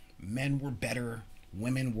 men were better,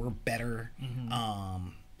 women were better,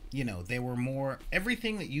 you know, they were more,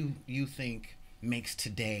 everything that you think makes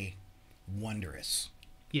today wondrous.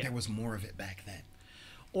 Yeah. There was more of it back then.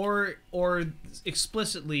 Or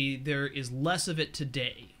explicitly, there is less of it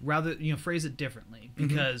today. Rather, you know, phrase it differently,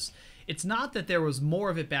 because it's not that there was more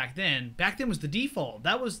of it back then. Back then was the default.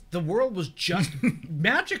 That was, the world was just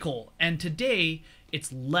magical, and today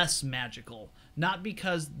it's less magical. Not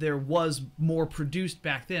because there was more produced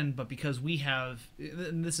back then, but because we have,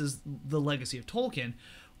 and this is the legacy of Tolkien,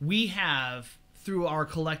 we have, through our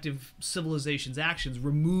collective civilization's actions,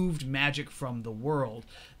 removed magic from the world.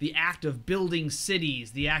 The act of building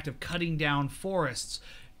cities, the act of cutting down forests,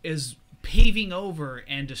 is paving over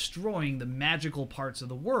and destroying the magical parts of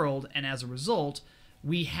the world, and as a result,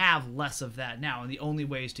 we have less of that now, and the only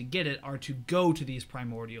ways to get it are to go to these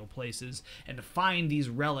primordial places and to find these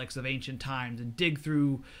relics of ancient times and dig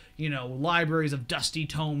through, you know, libraries of dusty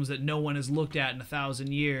tomes that no one has looked at in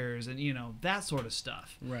 1,000 years, and, you know, that sort of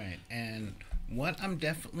stuff. Right, and what I'm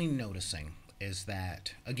definitely noticing is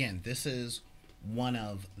that, again, this is one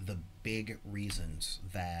of the big reasons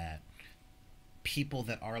that people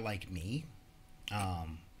that are like me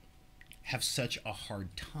have such a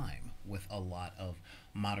hard time with a lot of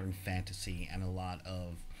modern fantasy and a lot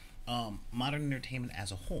of modern entertainment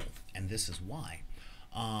as a whole. And this is why.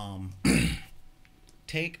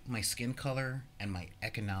 Take my skin color and my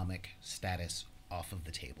economic status off of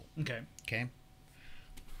the table. Okay?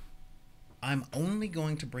 I'm only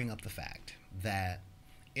going to bring up the fact that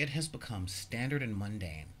it has become standard and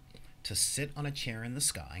mundane to sit on a chair in the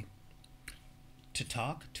sky, to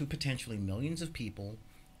talk to potentially millions of people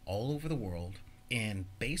all over the world in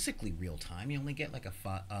basically real time. You only get like a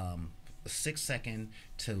 6-second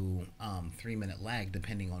to 3-minute lag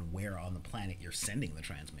depending on where on the planet you're sending the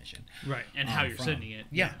transmission. Right, and how you're sending it.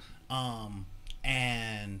 Yeah.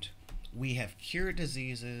 And we have cured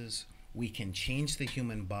diseases. We can change the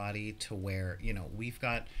human body to where, you know, we've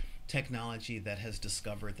got technology that has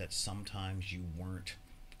discovered that sometimes you weren't,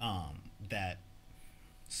 that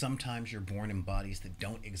sometimes you're born in bodies that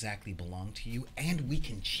don't exactly belong to you, and we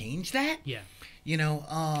can change that. Yeah. You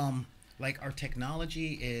know, like our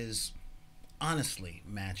technology is honestly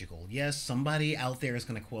magical. Yes, somebody out there is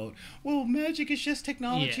going to quote, well, magic is just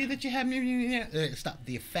technology that you have. Stop.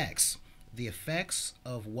 The effects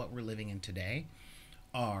of what we're living in today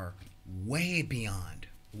are way beyond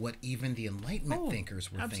what even the Enlightenment thinkers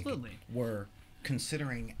were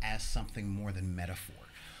considering as something more than metaphor.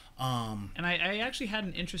 And I actually had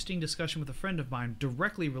an interesting discussion with a friend of mine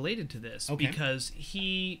directly related to this, because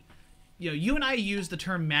he, you know, you and I use the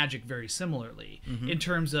term magic very similarly in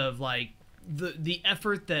terms of like the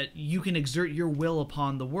effort that you can exert your will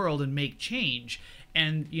upon the world and make change.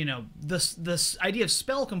 And, you know, this idea of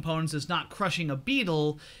spell components is not crushing a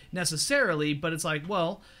beetle necessarily, but it's like,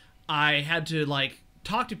 well, I had to, like,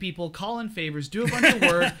 talk to people, call in favors, do a bunch of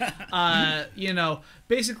work, you know,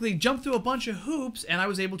 basically jump through a bunch of hoops, and I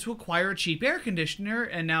was able to acquire a cheap air conditioner,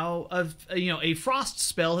 and now, a frost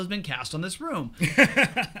spell has been cast on this room.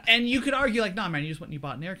 And you could argue, like, nah, man, you just went and you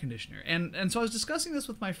bought an air conditioner. And so I was discussing this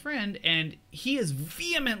with my friend, and he is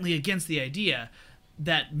vehemently against the idea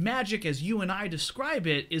that magic, as you and I describe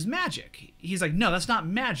it, is magic. He's like, no, that's not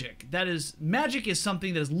magic. Magic is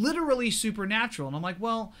something that is literally supernatural. And I'm like,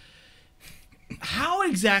 well, how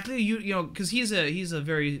exactly you know, because he's a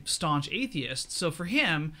very staunch atheist. So for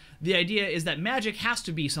him, the idea is that magic has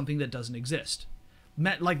to be something that doesn't exist.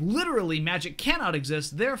 Like literally, magic cannot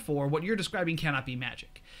exist. Therefore, what you're describing cannot be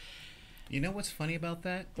magic. You know what's funny about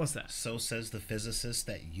that? What's that? So says the physicist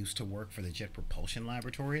that used to work for the Jet Propulsion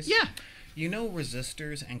Laboratories. Yeah. You know,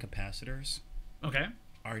 resistors and capacitors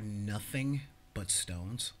are nothing but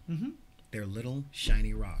stones. They're little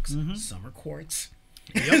shiny rocks. Some are quartz.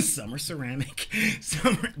 Some are ceramic.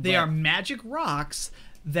 They are magic rocks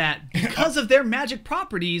that, because of their magic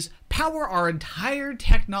properties, power our entire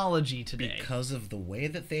technology today. Because of the way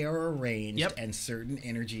that they are arranged and certain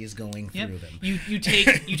energy is going through them. You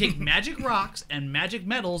take magic rocks and magic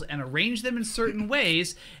metals and arrange them in certain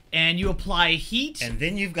ways, and you apply heat. And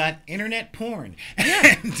then you've got internet porn.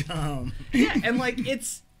 And like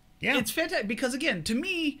it's fantastic, because again, to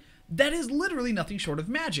me, that is literally nothing short of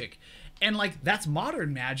magic. And, like, that's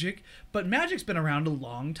modern magic, but magic's been around a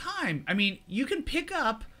long time. I mean, you can pick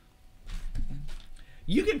up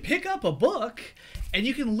a book, and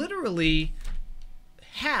you can literally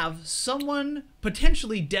have someone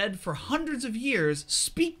potentially dead for hundreds of years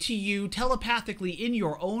speak to you telepathically in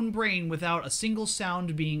your own brain without a single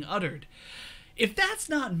sound being uttered. If that's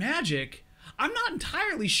not magic, I'm not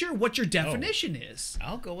entirely sure what your definition is.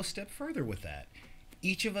 I'll go a step further with that.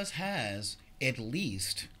 Each of us has at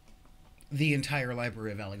least the entire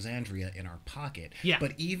Library of Alexandria in our pocket. Yeah.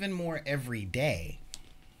 But even more every day,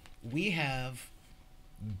 we have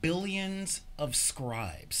billions of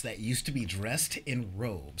scribes that used to be dressed in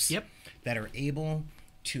robes. Yep. That are able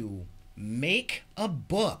to make a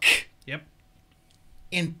book. Yep.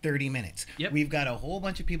 In 30 minutes. Yep. We've got a whole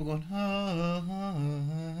bunch of people going,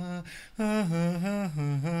 yep.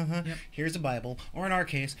 Here's a Bible, or in our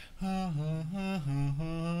case,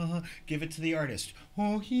 give it to the artist.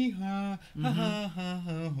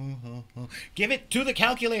 Give it to the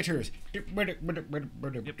calculators.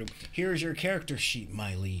 Here's your character sheet,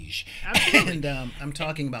 my liege. Absolutely. And I'm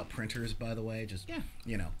talking about printers, by the way, just,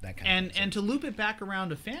 you know, that kind of thing. And to loop it back around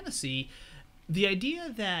to fantasy, the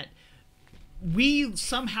idea that we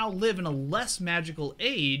somehow live in a less magical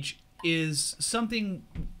age is something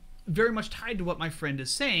very much tied to what my friend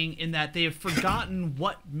is saying, in that they have forgotten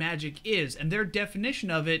what magic is, and their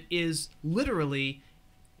definition of it is literally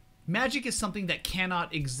magic is something that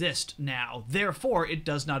cannot exist now, therefore it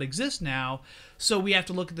does not exist now. So we have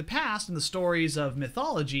to look at the past and the stories of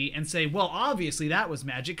mythology and say, well, obviously that was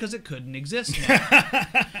magic because it couldn't exist now.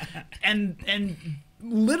 and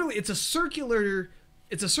literally it's a circular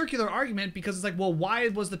argument, because it's like, well, why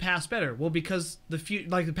was the past better? Well, because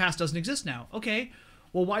the past doesn't exist now. Okay.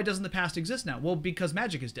 Well, why doesn't the past exist now? Well, because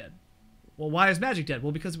magic is dead. Well, why is magic dead?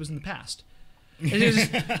 Well, because it was in the past.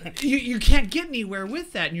 You can't get anywhere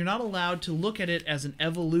with that, and you're not allowed to look at it as an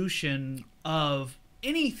evolution of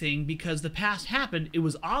anything, because the past happened. It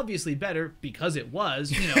was obviously better because it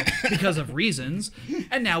was, because of reasons.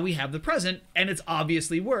 And now we have the present, and it's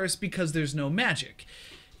obviously worse because there's no magic.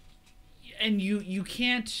 And you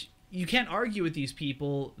can't argue with these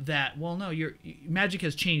people that, well, no, magic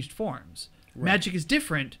has changed forms. Right. Magic is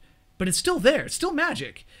different, but it's still there. It's still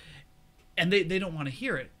magic. And they don't want to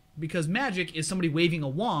hear it, because magic is somebody waving a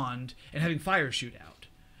wand and having fire shoot out.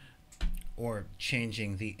 Or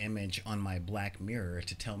changing the image on my black mirror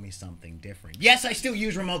to tell me something different. Yes, I still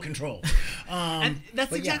use remote control. And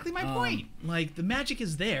that's exactly my point. Like, the magic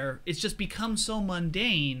is there. It's just become so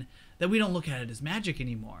mundane that we don't look at it as magic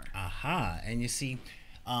anymore. Aha. And you see,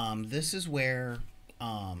 this is where,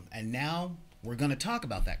 and now we're going to talk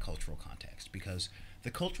about that cultural context, because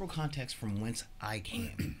the cultural context from whence I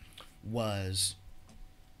came was,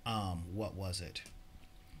 what was it?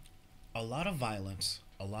 A lot of violence,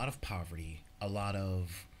 a lot of poverty, a lot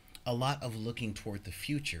of looking toward the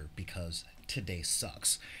future because today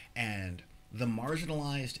sucks. And the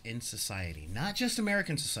marginalized in society, not just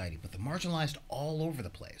American society, but the marginalized all over the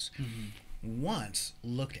place, once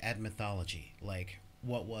looked at mythology like,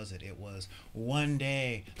 what was it? It was, one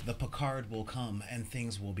day the Picard will come and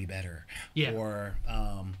things will be better. Yeah. Or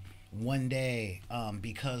one day,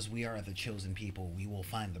 because we are the chosen people, we will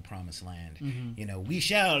find the promised land. We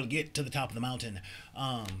shall get to the top of the mountain,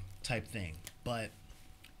 type thing. But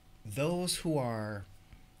those who are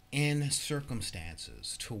in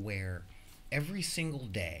circumstances to where every single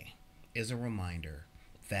day is a reminder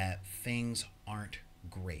that things aren't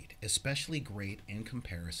great, especially great in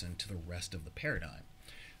comparison to the rest of the paradigm,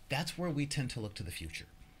 that's where we tend to look to the future.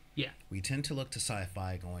 Yeah. We tend to look to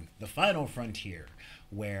sci-fi going, the final frontier,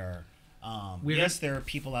 where, yes, there are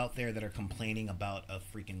people out there that are complaining about a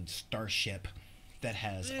freaking starship that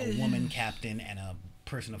has a woman captain and a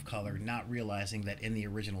person of color, not realizing that in the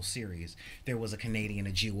original series there was a Canadian,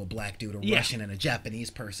 a Jew, a black dude, a Russian, and a Japanese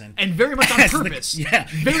person, and very much on purpose.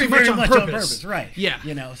 Very much on purpose, right?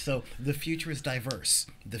 Yeah, so the future is diverse.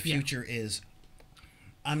 The future is,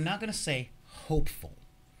 I'm not going to say hopeful,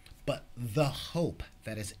 but the hope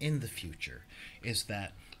that is in the future is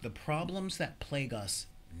that the problems that plague us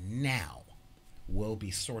now will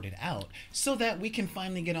be sorted out so that we can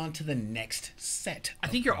finally get on to the next set. I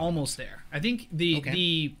think you're almost there. I think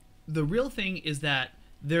the real thing is that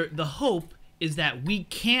the hope is that we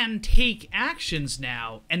can take actions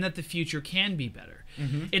now and that the future can be better.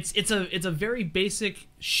 It's a very basic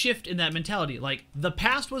shift in that mentality. Like, the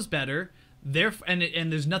past was better,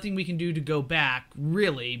 and there's nothing we can do to go back,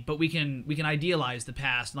 really, but we can idealize the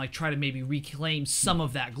past and like try to maybe reclaim some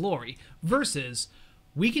of that glory, versus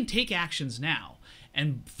we can take actions now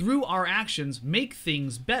and through our actions make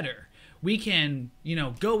things better. We can,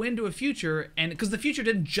 go into a future, and because the future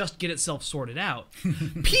didn't just get itself sorted out.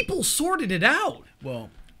 People sorted it out. Well,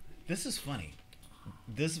 this is funny.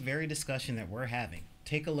 This very discussion that we're having,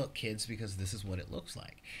 take a look, kids, because this is what it looks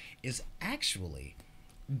like, is actually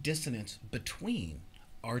dissonance between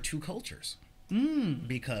our two cultures.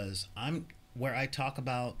 Because where I talk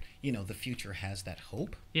about, the future has that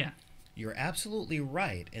hope. Yeah. You're absolutely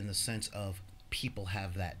right in the sense of people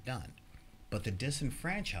have that done. But the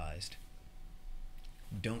disenfranchised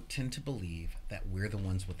don't tend to believe that we're the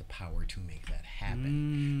ones with the power to make that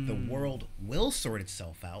happen. The world will sort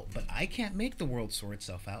itself out, but I can't make the world sort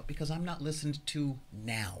itself out because I'm not listened to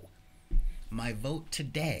now. My vote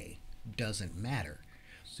today doesn't matter.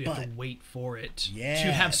 So you have to wait for it to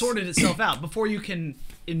Yes. have sorted itself out before you can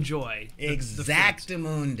enjoy the fruit.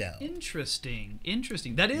 Exactamundo.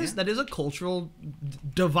 Interesting. That is a cultural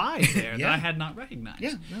divide there that Yeah. I had not recognized.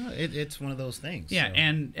 Yeah, no, it's one of those things. Yeah, so.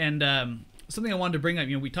 and something I wanted to bring up.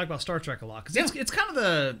 We talk about Star Trek a lot because it's kind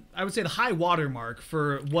of I would say the high watermark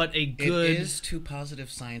for what a good It is to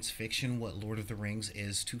positive science fiction what Lord of the Rings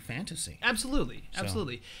is to fantasy. Absolutely.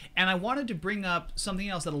 And I wanted to bring up something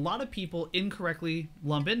else that a lot of people incorrectly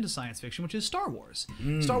lump into science fiction, which is Star Wars.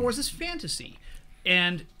 Star Wars is fantasy.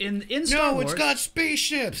 And in Star Wars... No, it's got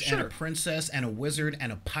spaceships! Sure. And a princess, and a wizard,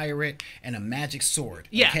 and a pirate, and a magic sword.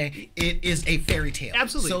 Yeah. Okay? It is a fairy tale.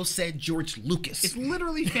 Absolutely. So said George Lucas. It's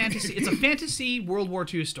literally fantasy. It's a fantasy World War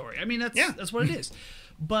II story. I mean, that's what it is.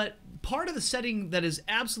 But part of the setting that is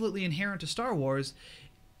absolutely inherent to Star Wars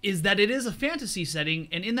is that it is a fantasy setting,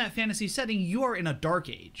 and in that fantasy setting, you are in a dark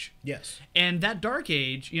age. Yes. And that dark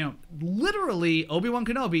age, literally, Obi-Wan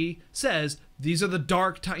Kenobi says, these are the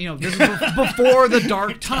dark times, this is before the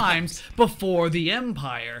dark times, before the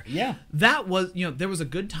Empire. Yeah. That was, there was a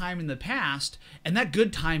good time in the past, and that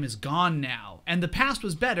good time is gone now. And the past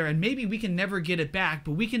was better, and maybe we can never get it back,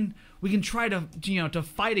 but we can try to, to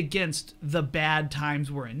fight against the bad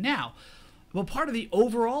times we're in now. Well, part of the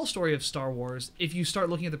overall story of Star Wars, if you start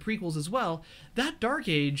looking at the prequels as well, that dark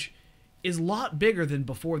age is a lot bigger than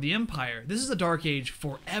before the Empire. This is a dark age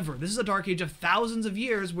forever. This is a dark age of thousands of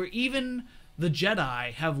years where even the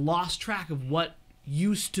Jedi have lost track of what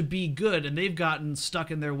used to be good, and they've gotten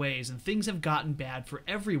stuck in their ways, and things have gotten bad for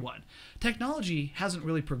everyone. Technology hasn't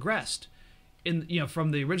really progressed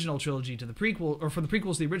from the original trilogy to the prequel, or from the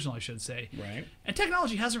prequels to the original, I should say. Right. And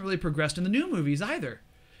technology hasn't really progressed in the new movies either.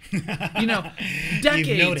 Decades.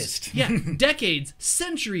 You've noticed. Decades,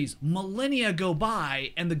 centuries, millennia go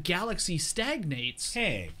by, and the galaxy stagnates.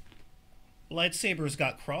 Hey, lightsabers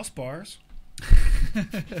got crossbars.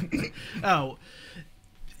 Oh,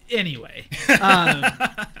 anyway.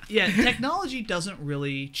 Technology doesn't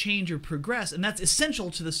really change or progress, and that's essential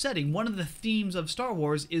to the setting. One of the themes of Star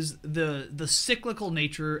Wars is the cyclical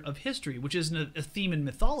nature of history, which is a theme in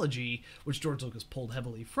mythology, which George Lucas pulled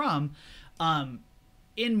heavily from.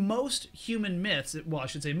 In most human myths, well, I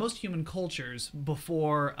should say most human cultures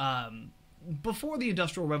before the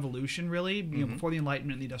Industrial Revolution, really, before the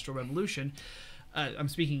Enlightenment and the Industrial Revolution, I'm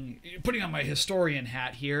putting on my historian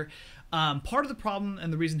hat here. Part of the problem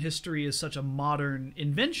and the reason history is such a modern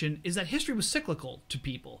invention is that history was cyclical to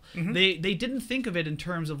people. They didn't think of it in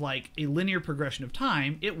terms of like a linear progression of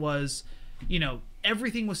time. It was,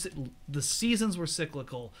 everything was, the seasons were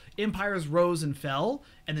cyclical. Empires rose and fell,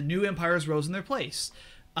 and the new empires rose in their place.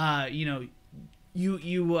 You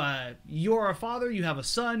are a father, you have a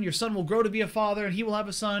son, your son will grow to be a father, and he will have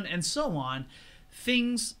a son, and so on.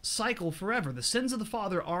 Things cycle forever. The sins of the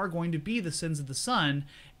father are going to be the sins of the son,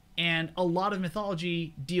 and a lot of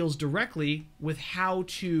mythology deals directly with how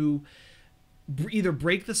to either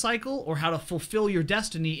break the cycle or how to fulfill your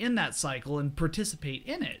destiny in that cycle and participate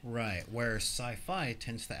in it. Right, where sci-fi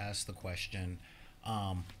tends to ask the question,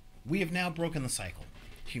 we have now broken the cycle.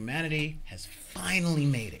 Humanity has finally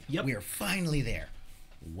made it. Yep. We are finally there.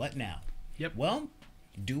 What now? Yep. Well,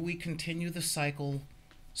 do we continue the cycle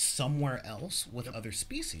somewhere else with other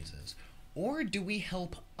species? Or do we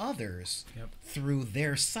help others through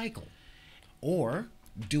their cycle? Or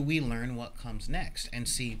do we learn what comes next? And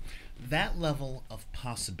see, that level of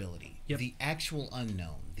possibility, the actual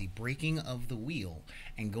unknown, the breaking of the wheel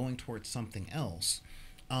and going towards something else.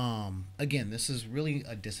 Again, this is really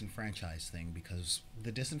a disenfranchised thing because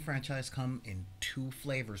the disenfranchised come in two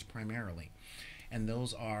flavors primarily. And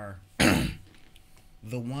those are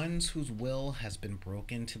the ones whose will has been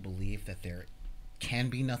broken to believe that there can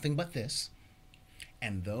be nothing but this,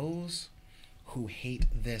 and those who hate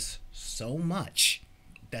this so much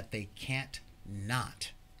that they can't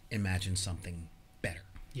not imagine something better.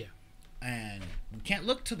 Yeah. And we can't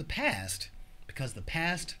look to the past because the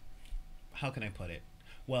past, how can I put it?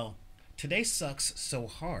 Well, today sucks so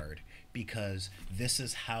hard because this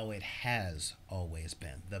is how it has always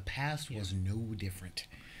been. The past was no different.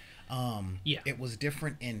 It was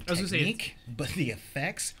different in technique, but the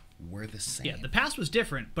effects were the same. Yeah, the past was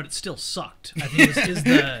different, but it still sucked. I think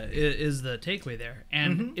is the takeaway there.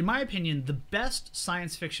 And in my opinion, the best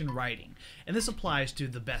science fiction writing, and this applies to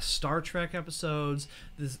the best Star Trek episodes,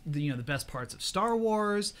 the best parts of Star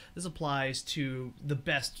Wars. This applies to the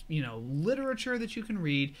best literature that you can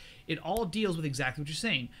read. It all deals with exactly what you're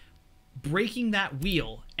saying. Breaking that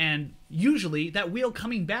wheel, and usually that wheel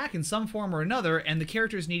coming back in some form or another, and the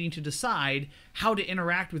characters needing to decide how to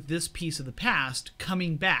interact with this piece of the past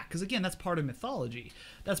coming back. Because again, that's part of mythology.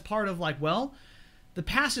 That's part of the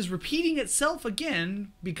past is repeating itself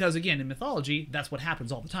again, because again, in mythology, that's what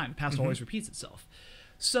happens all the time. The past always repeats itself.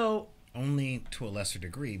 So only to a lesser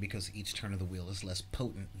degree, because each turn of the wheel is less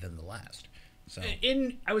potent than the last. So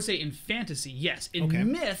I would say in fantasy, yes. In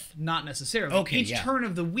myth, not necessarily. Each turn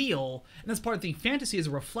of the wheel, and that's part of the thing. Fantasy is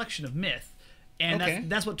a reflection of myth, and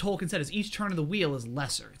that's what Tolkien said. Is each turn of the wheel is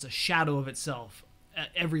lesser. It's a shadow of itself,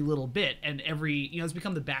 every little bit, and every it's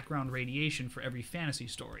become the background radiation for every fantasy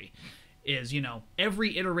story. Is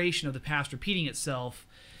every iteration of the past repeating itself.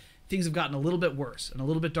 Things have gotten a little bit worse and a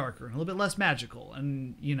little bit darker and a little bit less magical,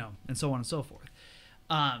 and and so on and so forth.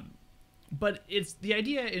 But it's the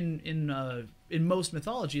idea in most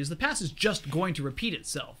mythology is the past is just going to repeat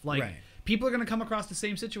itself. People are going to come across the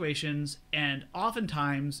same situations, and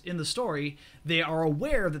oftentimes in the story, they are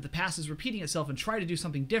aware that the past is repeating itself and try to do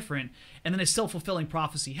something different, and then a self-fulfilling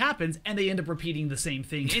prophecy happens, and they end up repeating the same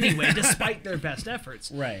thing anyway, despite their best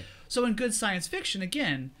efforts. Right. So in good science fiction,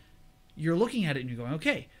 again, you're looking at it and you're going,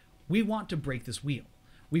 okay, we want to break this wheel.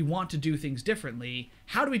 We want to do things differently.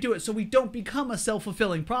 How do we do it so we don't become a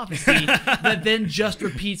self-fulfilling prophecy that then just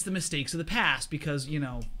repeats the mistakes of the past because,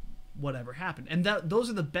 whatever happened. And those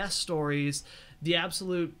are the best stories, the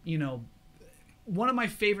absolute, one of my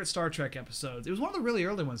favorite Star Trek episodes. It was one of the really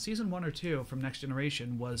early ones, season 1 or 2 from Next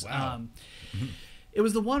Generation was... Wow. It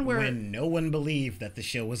was the one where... When no one believed that the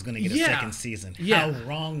show was going to get a second season. Yeah. How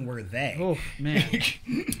wrong were they? Oh, man.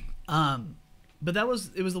 But it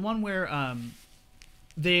was the one where...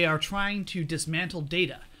 they are trying to dismantle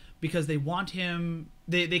Data because they want him.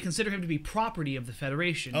 They consider him to be property of the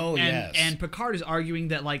Federation. Oh, yes. And Picard is arguing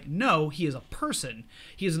that no, he is a person.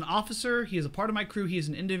 He is an officer. He is a part of my crew. He is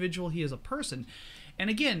an individual. He is a person. And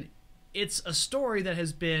again, it's a story that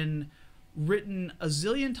has been written a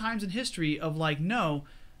zillion times in history of no,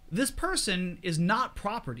 this person is not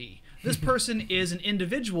property. This person is an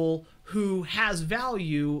individual who has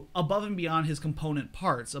value above and beyond his component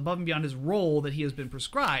parts, above and beyond his role that he has been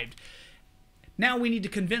prescribed. Now we need to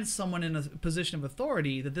convince someone in a position of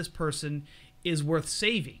authority that this person is worth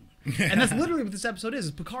saving. And that's literally what this episode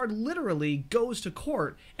is. Picard literally goes to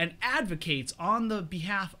court and advocates on the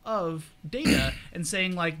behalf of Data and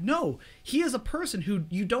saying no, he is a person who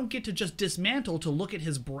you don't get to just dismantle to look at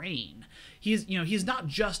his brain. He's not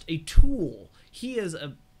just a tool. He is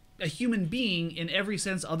a human being in every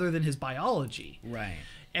sense other than his biology. Right.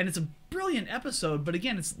 And it's a brilliant episode, but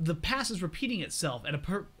again, it's the past is repeating itself, and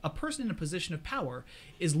a person in a position of power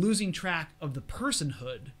is losing track of the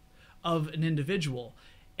personhood of an individual.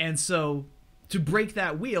 And so to break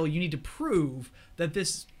that wheel, you need to prove that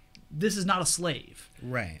this is not a slave.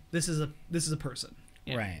 Right. This is a person.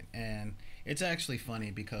 Yeah. Right. And it's actually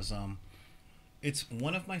funny because it's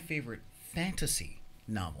one of my favorite fantasy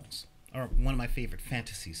novels. Or one of my favorite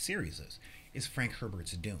fantasy series is Frank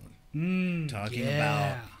Herbert's Dune. Talking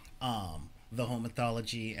about the whole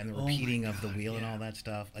mythology and the repeating of the wheel and all that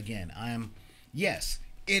stuff. Again, yes,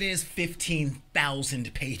 it is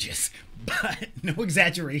 15,000 pages, but no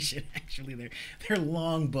exaggeration. Actually, they're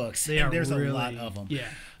long books. There's a lot of them. Yeah.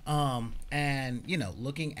 And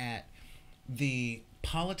looking at the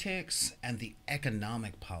politics and the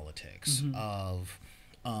economic politics of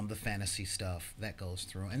the fantasy stuff that goes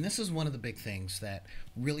through. And this is one of the big things that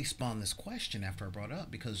really spawned this question after I brought it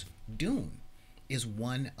up, because Dune is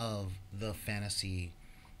one of the fantasy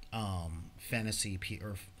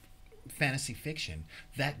fiction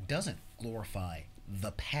that doesn't glorify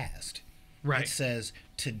the past. Right. It says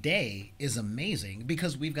today is amazing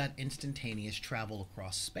because we've got instantaneous travel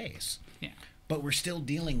across space. Yeah. But we're still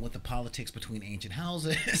dealing with the politics between ancient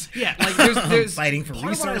houses. Yeah, there's fighting for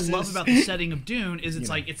resources. Part of what I love about the setting of Dune is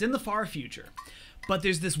it's in the far future, but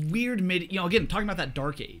there's this weird again, talking about that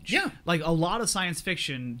dark age. Yeah. A lot of science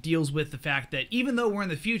fiction deals with the fact that even though we're in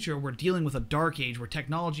the future, we're dealing with a dark age where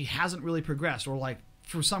technology hasn't really progressed, or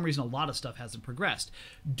for some reason a lot of stuff hasn't progressed.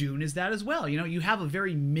 Dune is that as well. You have a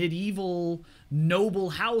very medieval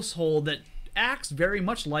noble household that acts very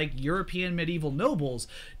much like European medieval nobles,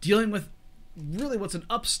 dealing with really what's an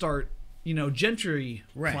upstart, gentry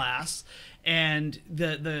class, and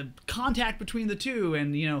the contact between the two,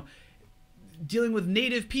 and dealing with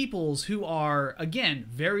native peoples who are, again,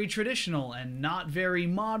 very traditional and not very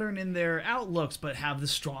modern in their outlooks, but have the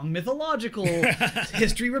strong mythological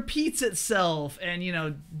history repeats itself, and, you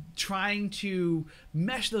know, trying to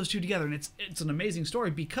mesh those two together. And it's an amazing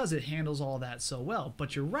story because it handles all that so well.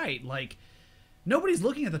 But you're right, like, nobody's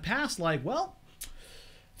looking at the past like, well,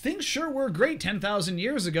 things sure were great 10,000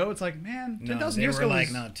 years ago. It's like, man, 10,000 years ago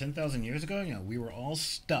like, no, 10,000 years ago, you know, we were all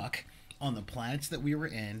stuck on the planets that we were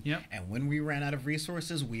in, Yep. and when we ran out of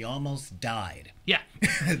resources, we almost died. Yeah.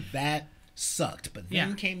 That sucked. But then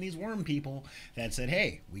Yeah. came these worm people that said,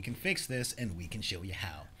 "Hey, we can fix this, and we can show you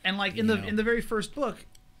how." And like You know? in the very first book,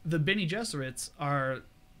 the Bene Gesserits are,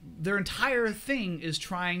 their entire thing is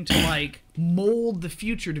trying to like mold the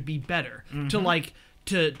future to be better, to like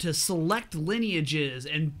to select lineages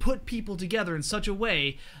and put people together in such a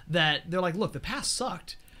way that they're like, look, the past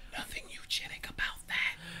sucked. Nothing eugenic about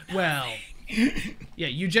that. Well, yeah,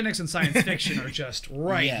 eugenics and science fiction are just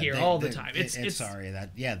here all the time. It's sorry, that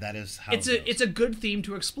is how it's a good theme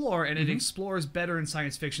to explore, and it explores better in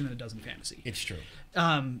science fiction than it does in fantasy. It's true.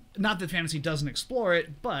 Not that fantasy doesn't explore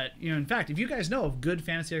it, but, you know, in fact, if you guys know of good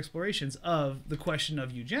fantasy explorations of the question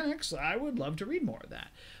of eugenics, I would love to read more of that.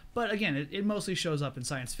 But again, it mostly shows up in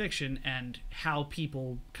science fiction and how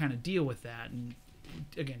people kind of deal with that. And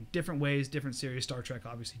again, different ways, different series. Star Trek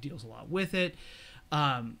obviously deals a lot with it.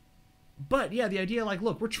 But yeah, the idea, like,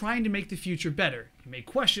 look, we're trying to make the future better. You may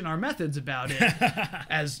question our methods about it,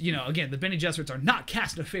 as, you know, again, the Bene Gesserits are not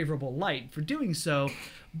cast in a favorable light for doing so,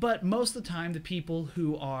 but most of the time, the people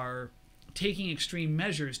who are taking extreme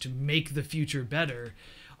measures to make the future better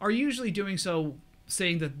are usually doing so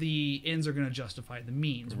saying that the ends are going to justify the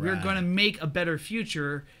means. We're Right. going to make a better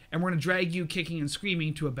future, and we're going to drag you kicking and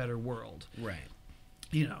screaming to a better world. Right.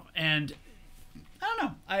 You know, and I don't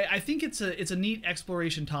know. I think it's a neat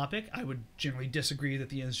exploration topic. I would generally disagree that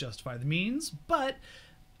the ends justify the means, but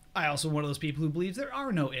I also am one of those people who believes there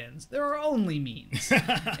are no ends. There are only means.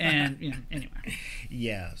 And, you know, anyway.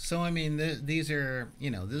 Yeah. So, I mean, these are,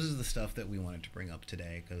 you know, this is the stuff that we wanted to bring up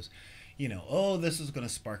today because, you know, this is going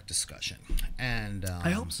to spark discussion. And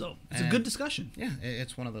I hope so. It's a good discussion. Yeah,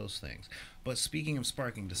 it's one of those things. But speaking of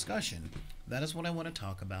sparking discussion, that is what I want to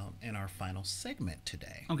talk about in our final segment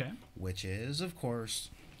today. Okay. Which is, of course,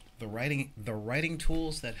 the writing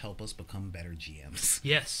tools that help us become better GMs.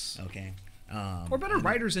 Yes. Okay. Or better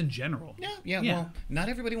writers in general. Yeah. Well, not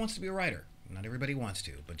everybody wants to be a writer. Not everybody wants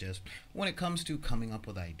to, but just when it comes to coming up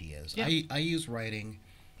with ideas, Yeah. I use writing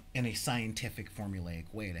in a scientific, formulaic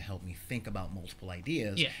way to help me think about multiple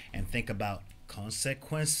ideas and think about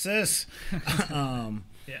consequences. Yeah.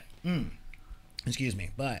 Excuse me,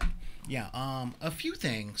 but yeah, a few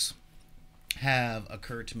things have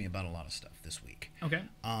occurred to me about a lot of stuff this week. Okay.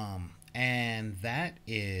 And that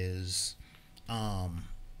is,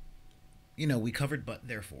 you know, we covered But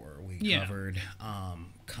Therefore. We covered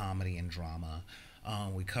comedy and drama.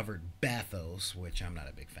 We covered Bathos, which I'm not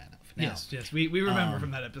a big fan of. Now, Yes. We remember from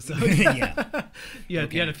that episode. Yeah. You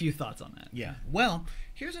had a few thoughts on that. Yeah. Well,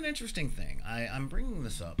 here's an interesting thing. I'm bringing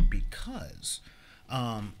this up because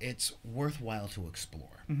it's worthwhile to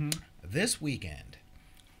explore. This weekend,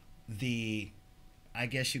 I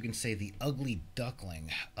guess you can say the ugly duckling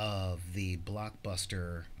of the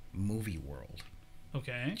blockbuster movie world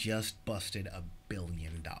Okay. just busted $1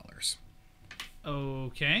 billion.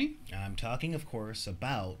 Okay. I'm talking, of course,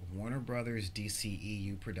 about Warner Brothers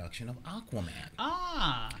DCEU production of Aquaman.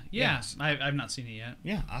 Ah, yeah. Yes. I've not seen it yet.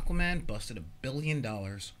 Yeah, Aquaman busted $1 billion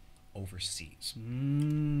overseas.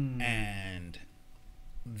 And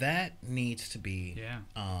that needs to be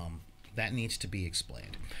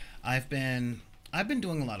explained. I've been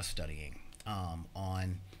doing a lot of studying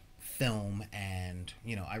on film, and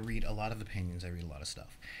you know, I read a lot of opinions, I read a lot of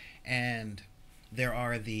stuff, and there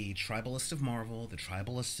are the tribalists of Marvel, the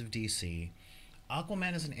tribalists of DC.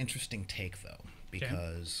 Aquaman is an interesting take, though,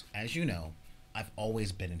 because as you know, I've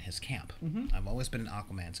always been in his camp. I've always been in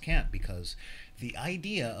Aquaman's camp because the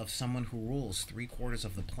idea of someone who rules 3/4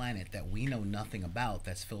 of the planet that we know nothing about,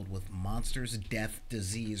 that's filled with monsters, death,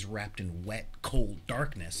 disease, wrapped in wet, cold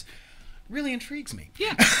darkness, really intrigues me.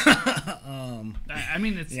 Yeah. I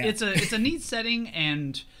mean, it's a neat setting,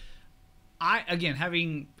 and I, again,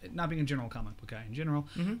 not being a general comic book guy in general,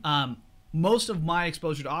 most of my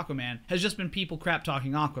exposure to Aquaman has just been people crap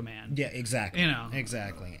talking Aquaman. Yeah, exactly. You know.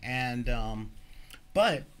 Exactly. And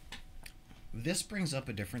but this brings up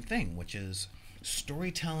a different thing, which is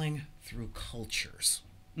storytelling through cultures.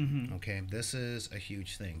 Okay, this is a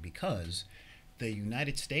huge thing because the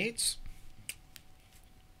United States,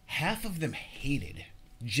 half of them hated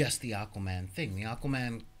just the Aquaman thing. The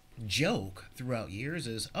Aquaman joke throughout years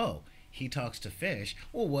is, oh, he talks to fish.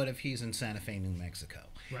 Well, what if he's in Santa Fe, New Mexico?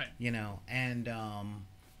 Right. You know, and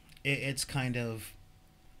it's kind of,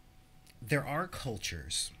 there are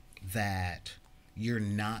cultures that you're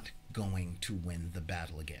not going to win the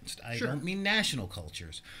battle against. I don't mean national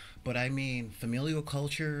cultures, but I mean familial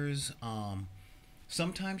cultures.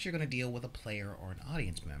 Sometimes you're going to deal with a player or an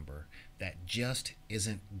audience member that just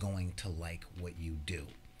isn't going to like what you do.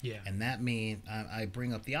 Yeah. And that means, I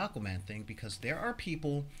bring up the Aquaman thing because there are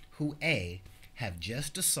people who, A, have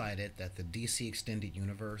just decided that the DC Extended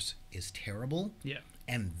Universe is terrible. Yeah.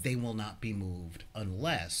 And they will not be moved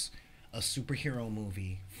unless a superhero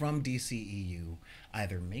movie from DCEU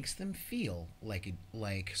either makes them feel like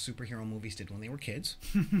superhero movies did when they were kids,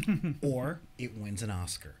 or it wins an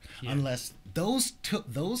Oscar. Yeah. Unless those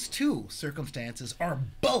two circumstances are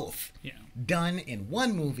both done in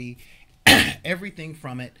one movie, everything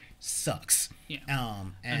from it sucks. Yeah.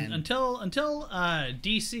 And until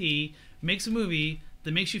DC makes a movie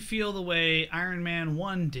that makes you feel the way Iron Man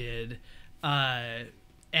 1 did,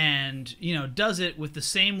 and, you know, does it with the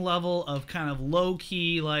same level of kind of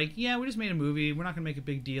low-key, like, yeah, we just made a movie, we're not going to make a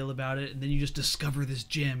big deal about it, and then you just discover this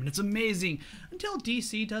gem, and it's amazing. Until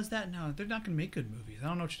DC does that, no, they're not going to make good movies. I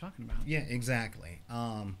don't know what you're talking about. Yeah, exactly.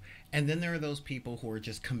 And then there are those people who are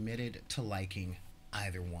just committed to liking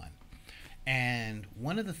either one. And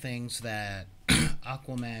one of the things that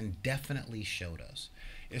Aquaman definitely showed us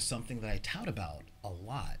is something that I tout about a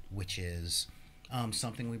lot, which is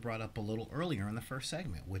something we brought up a little earlier in the first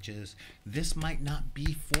segment, which is this might not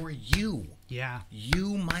be for you. Yeah.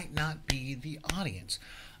 You might not be the audience.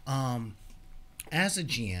 As a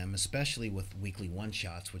GM, especially with weekly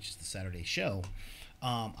one-shots, which is the Saturday show,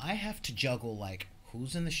 I have to juggle, like,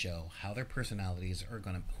 who's in the show, how their personalities are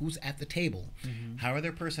going to, who's at the table, how are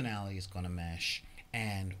their personalities going to mesh,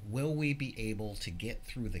 and will we be able to get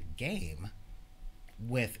through the game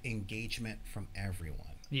with engagement from everyone?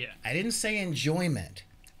 Yeah. I didn't say enjoyment.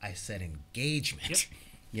 I said engagement. Yep.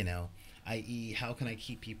 You know, i.e., how can I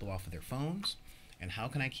keep people off of their phones? And how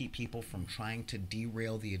can I keep people from trying to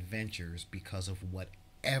derail the adventures because of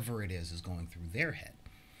whatever it is going through their head?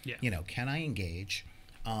 Yeah. You know, can I engage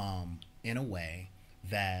in a way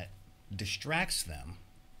that distracts them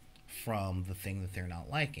from the thing that they're not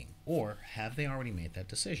liking? Or have they already made that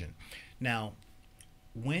decision? Now,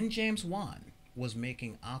 when James Wan was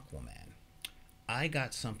making Aquaman, I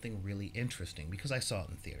got something really interesting because I saw it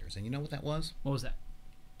in theaters. And you know what that was? What was that?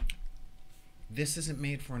 This isn't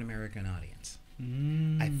made for an American audience.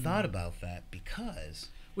 I thought about that because...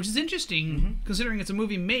 Which is interesting, considering it's a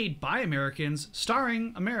movie made by Americans,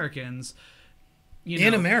 starring Americans. You know,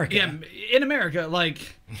 in America. Yeah, in America.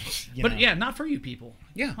 Like, but yeah, not for you people.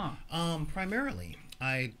 Yeah. Huh. Primarily,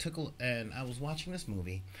 I was watching this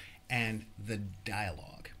movie, and the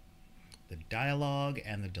dialogue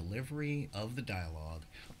and the delivery of the dialogue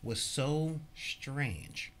was so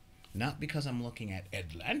strange. Not because I'm looking at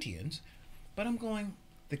Atlanteans, but I'm going,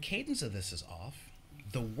 the cadence of this is off,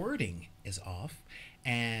 the wording is off,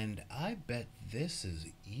 and I bet this is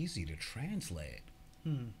easy to translate.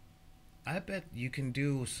 I bet you can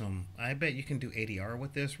do ADR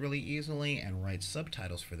with this really easily and write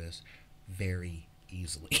subtitles for this very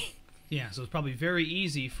easily. Yeah, so it's probably very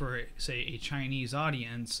easy for, say, a Chinese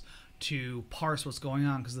audience to parse what's going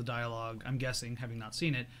on because the dialogue, I'm guessing, having not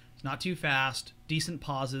seen it, is not too fast, decent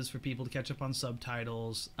pauses for people to catch up on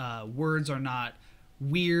subtitles, words are not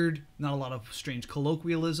weird, not a lot of strange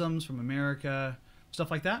colloquialisms from America, stuff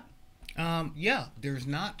like that. Yeah, there's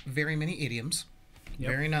not very many idioms.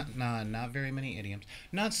 Yep. Not very many idioms.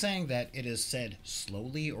 Not saying that it is said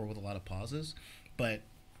slowly or with a lot of pauses, but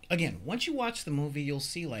again, once you watch the movie, you'll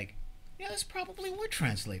see, like, yeah, this probably would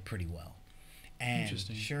translate pretty well. And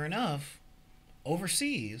sure enough,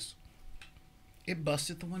 overseas, it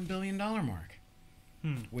busted the $1 billion mark,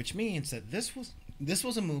 which means that this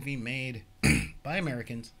was a movie made by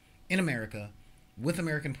Americans in America with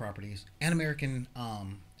American properties and American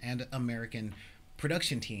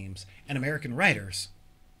production teams and American writers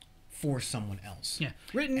for someone else. Yeah,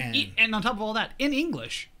 written and on top of all that, in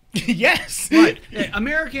English. Yes, right.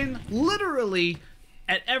 American, literally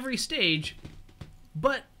at every stage,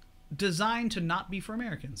 but designed to not be for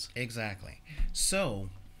Americans. Exactly. So,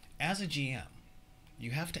 as a GM,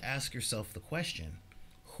 you have to ask yourself the question: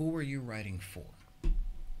 who are you writing for?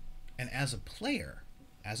 And as a player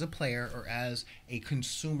or as a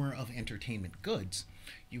consumer of entertainment goods,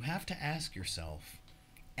 you have to ask yourself,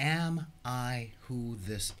 am I who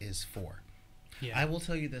this is for? Yeah. I will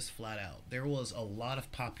tell you this flat out. There was a lot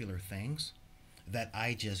of popular things that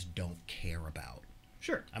I just don't care about.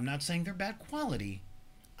 Sure. I'm not saying they're bad quality.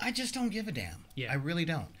 I just don't give a damn. Yeah. I really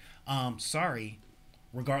don't. Sorry,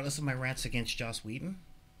 regardless of my rants against Joss Whedon,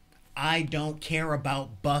 I don't care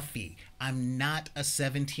about Buffy. I'm not a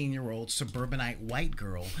 17-year-old suburbanite white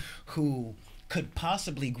girl who could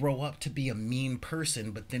possibly grow up to be a mean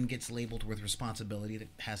person, but then gets labeled with responsibility that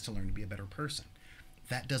has to learn to be a better person.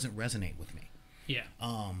 That doesn't resonate with me. Yeah.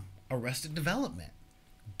 Arrested Development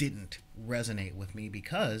didn't resonate with me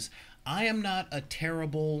because I am not a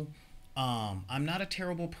terrible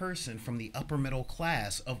person from the upper middle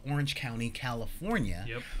class of Orange County, California,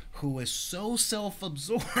 who is so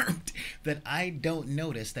self-absorbed that I don't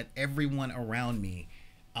notice that everyone around me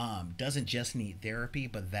doesn't just need therapy,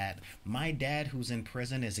 but that my dad who's in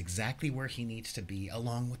prison is exactly where he needs to be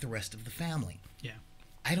along with the rest of the family. Yeah.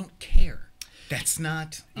 I don't care. That's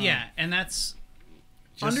not... and that's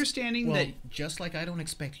understanding that... Just like I don't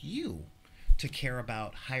expect you to care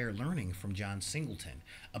about higher learning from John Singleton,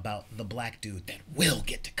 about the black dude that will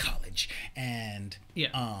get to college, and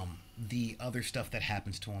the other stuff that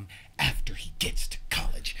happens to him after he gets to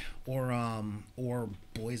college, or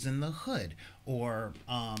Boys in the Hood, or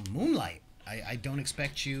Moonlight. I don't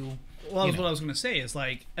expect you... Well, that's what I was going to say, is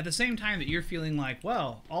like, at the same time that you're feeling like,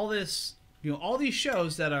 well, all this... all these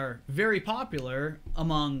shows that are very popular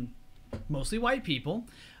among mostly white people,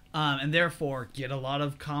 and therefore get a lot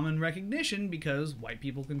of common recognition because white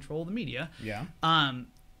people control the media. Yeah.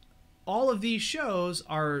 All of these shows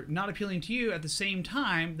are not appealing to you at the same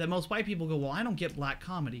time that most white people go, well, I don't get black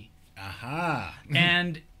comedy. Aha.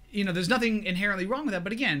 And, there's nothing inherently wrong with that.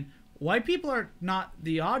 But again, white people are not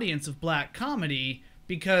the audience of black comedy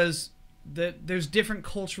because there's different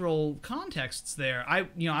cultural contexts there. I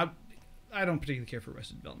don't particularly care for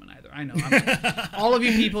Arrested Development either. I know. All of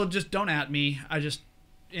you people just don't at me. I just...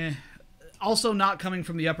 Also, not coming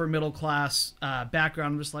from the upper middle class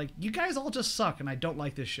background, I'm just like, you guys all just suck, and I don't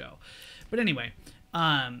like this show. But anyway,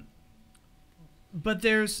 but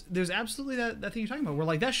there's absolutely that thing you're talking about, where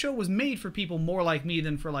like that show was made for people more like me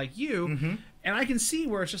than for like you, and I can see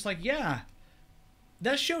where it's just like, yeah,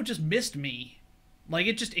 that show just missed me. Like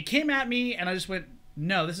it came at me, and I just went,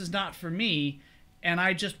 no, this is not for me. And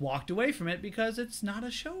I just walked away from it because it's not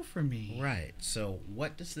a show for me. Right. So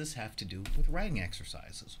what does this have to do with writing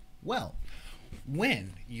exercises? Well,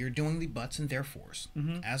 when you're doing the buts and therefores,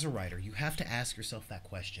 as a writer, you have to ask yourself that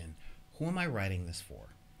question, who am I writing this for?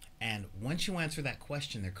 And once you answer that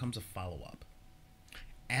question, there comes a follow-up.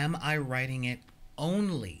 Am I writing it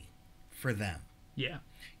only for them? Yeah.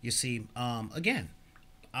 You see, again,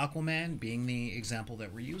 Aquaman being the example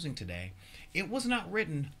that we're using today, it was not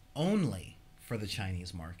written only for the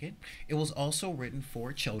Chinese market. It was also written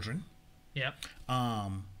for children. Yep.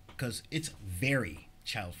 Because it's very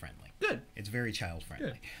child-friendly. Good. It's very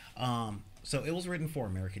child-friendly. So it was written for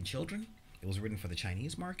American children. It was written for the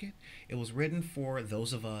Chinese market. It was written for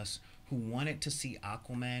those of us who wanted to see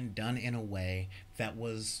Aquaman done in a way that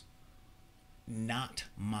was not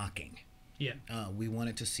mocking. Yeah. We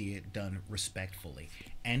wanted to see it done respectfully.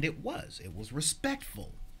 And it was. It was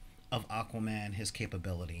respectful of Aquaman, his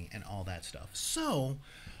capability, and all that stuff. So,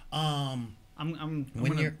 let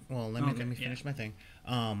me finish my thing.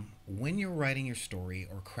 When you're writing your story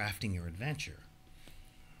or crafting your adventure,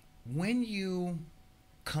 when you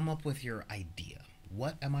come up with your idea,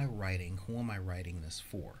 what am I writing? Who am I writing this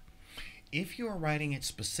for? If you are writing it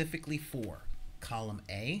specifically for column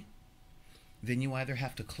A, then you either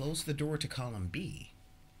have to close the door to column B,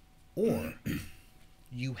 or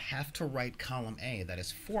you have to write column A that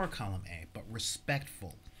is for column A, but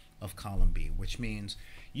respectful of column B, which means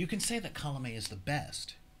you can say that column A is the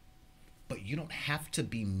best, but you don't have to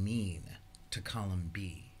be mean to column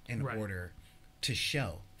B in order to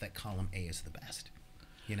show that column A is the best.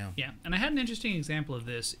 Yeah, and I had an interesting example of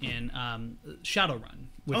this in Shadowrun,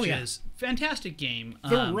 which is a fantastic game.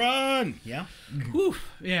 The Run! Yeah. Whew,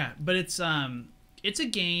 yeah, but it's a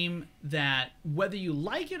game that, whether you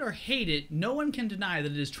like it or hate it, no one can deny that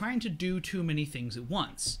it is trying to do too many things at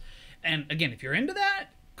once. And again, if you're into that,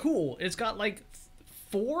 cool. It's got like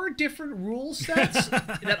 4 different rule sets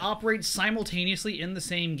that operate simultaneously in the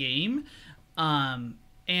same game.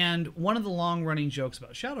 And one of the long-running jokes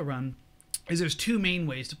about Shadowrun is there's 2 main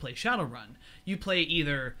ways to play Shadowrun. You play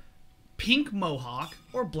either pink mohawk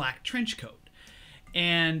or black trench coat.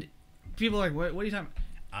 And people are like, what are you talking about?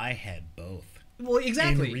 I had both. Well,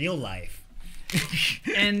 exactly. In real life.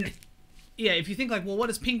 And yeah, if you think like, well, what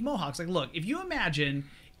is pink mohawks? Like, look, if you imagine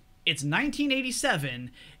it's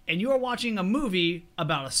 1987 and you are watching a movie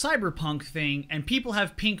about a cyberpunk thing and people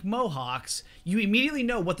have pink mohawks, you immediately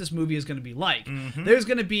know what this movie is going to be like. There's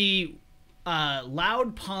going to be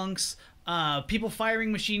loud punks, people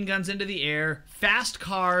firing machine guns into the air, fast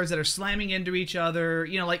cars that are slamming into each other.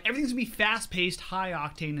 You know, like everything's gonna be fast-paced, high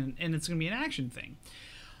octane, and it's gonna be an action thing.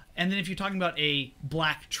 And then if you're talking about a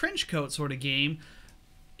black trench coat sort of game,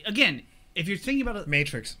 again, if you're thinking about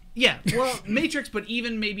Matrix. yeah, well, Matrix, but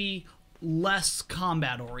even maybe less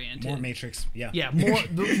combat oriented. More Matrix. Yeah. Yeah,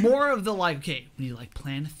 more of the like, okay, we need to like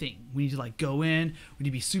plan a thing. We need to like go in. We need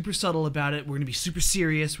to be super subtle about it. We're gonna be super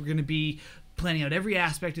serious. We're gonna be planning out every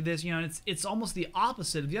aspect of this. You know, and it's almost the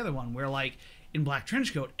opposite of the other one, where like in Black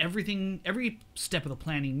Trenchcoat, every step of the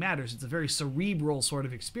planning matters. It's a very cerebral sort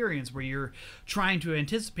of experience where you're trying to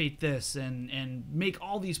anticipate this and make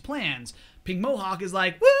all these plans. Pink Mohawk is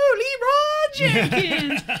like, woo, Leroy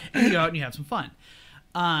Jenkins, and you go out and you have some fun.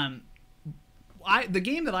 The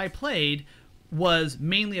game that I played was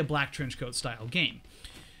mainly a Black Trenchcoat style game,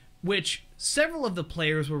 which several of the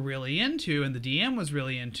players were really into and the DM was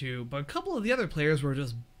really into, but a couple of the other players were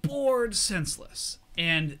just bored senseless.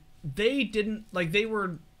 And they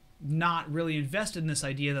were not really invested in this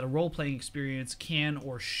idea that a role-playing experience can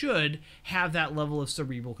or should have that level of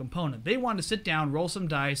cerebral component. They wanted to sit down, roll some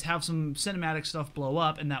dice, have some cinematic stuff blow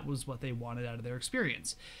up, and that was what they wanted out of their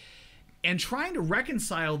experience. And trying to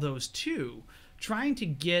reconcile those two, trying to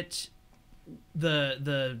get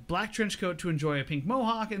the Black Trenchcoat to enjoy a Pink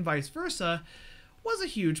Mohawk and vice versa, was a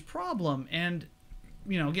huge problem. And,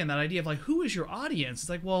 you know, again, that idea of like, who is your audience? It's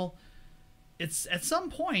like, well, it's at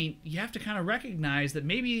some point you have to kind of recognize that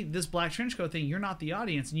maybe this Black Trenchcoat thing, you're not the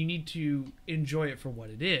audience, and you need to enjoy it for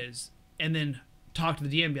what it is, and then talk to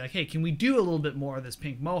the DM and be like, hey, can we do a little bit more of this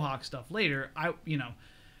Pink Mohawk stuff later?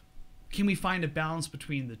 Can we find a balance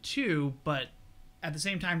between the two? But at the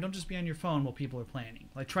same time, don't just be on your phone while people are planning.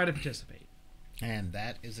 Like, try to participate. And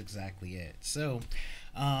that is exactly it. So,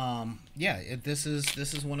 this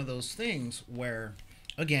is one of those things where,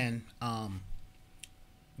 again,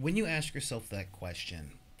 when you ask yourself that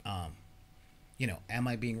question, am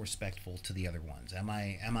I being respectful to the other ones? Am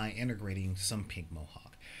I integrating some Pink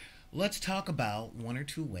Mohawk? Let's talk about one or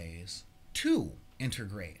two ways to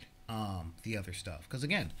integrate the other stuff. Because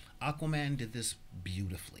again, Aquaman did this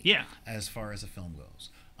beautifully. Yeah. As far as the film goes,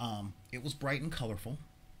 it was bright and colorful,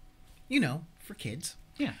 for kids.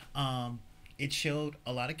 Yeah. It showed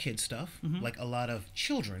a lot of kid stuff, like a lot of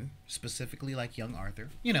children, specifically like young Arthur,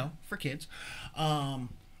 for kids.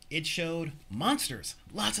 It showed monsters,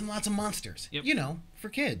 lots and lots of monsters, for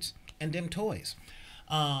kids, and them toys.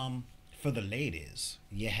 For the ladies,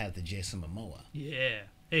 you had the Jason Momoa. Yeah.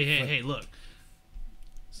 Hey, look.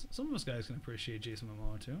 Some of us guys can appreciate Jason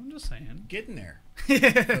Momoa too. I'm just saying. Getting there. For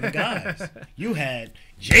the guys. You had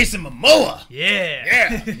Jason Momoa.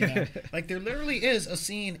 Yeah. Yeah. Like there literally is a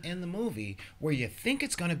scene in the movie where you think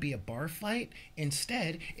it's going to be a bar fight.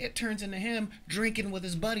 Instead, it turns into him drinking with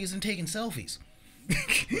his buddies and taking selfies.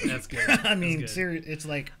 That's good. I mean, serious. It's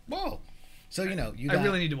like, whoa. So I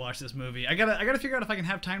really need to watch this movie. I gotta figure out if I can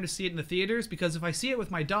have time to see it in the theaters, because if I see it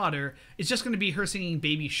with my daughter, it's just going to be her singing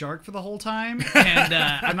Baby Shark for the whole time, and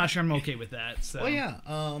I'm not sure I'm okay with that. So. Well,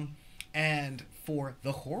 yeah. And for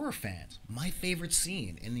the horror fans, my favorite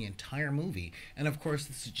scene in the entire movie, and of course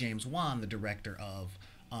this is James Wan, the director of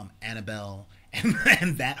Annabelle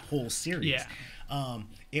and that whole series. Yeah.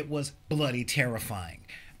 It was bloody terrifying.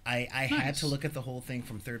 I Nice. had to look at the whole thing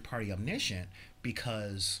from Third Party Omniscient,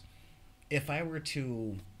 because if I were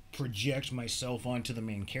to project myself onto the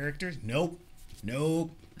main characters, nope.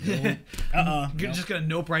 You're just gonna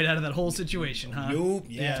nope right out of that whole situation, huh? Nope.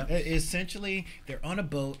 Yeah. Essentially, they're on a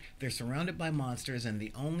boat. They're surrounded by monsters, and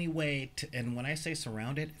the only way to, and when I say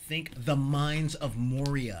surrounded, think the mines of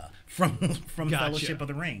Moria from Gotcha. Fellowship of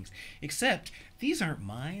the Rings. Except these aren't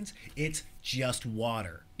mines. It's just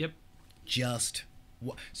water. Yep.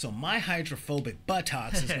 So my hydrophobic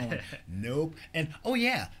buttocks is going, nope. And, oh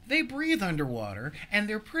yeah, they breathe underwater, and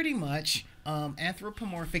they're pretty much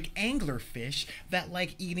anthropomorphic anglerfish that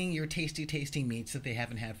like eating your tasty meats that they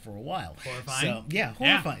haven't had for a while. Horrifying. So, yeah,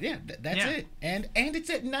 horrifying. Yeah, that's it. And it's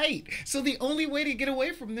at night. So the only way to get away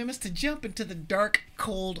from them is to jump into the dark,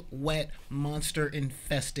 cold, wet,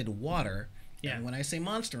 monster-infested water. Yeah. And when I say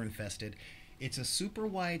monster-infested, it's a super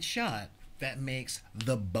wide shot that makes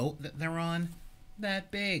the boat that they're on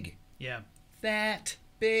that big. Yeah. That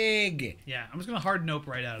big. Yeah. I'm just gonna hard nope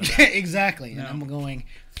right out of that. Exactly. No. And I'm going,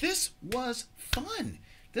 this was fun.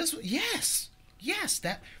 Yes,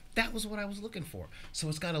 that was what I was looking for. So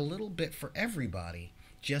it's got a little bit for everybody,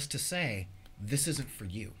 just to say this isn't for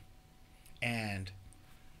you. And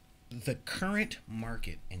the current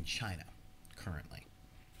market in China currently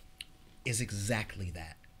is exactly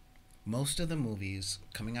that. Most of the movies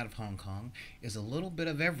coming out of Hong Kong is a little bit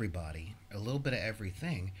of everybody, a little bit of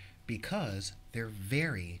everything, because they're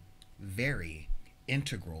very, very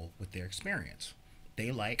integral with their experience.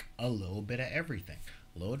 They like a little bit of everything.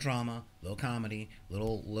 A little drama, little comedy,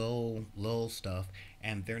 little stuff,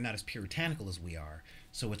 and they're not as puritanical as we are.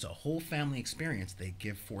 So it's a whole family experience. They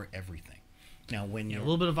give for everything. Now, when Yeah, you're a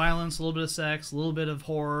little bit of violence, a little bit of sex, a little bit of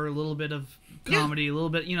horror, a little bit of comedy, a little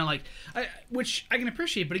bit, like, which I can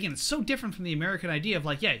appreciate. But again, it's so different from the American idea of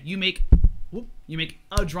like, yeah, you make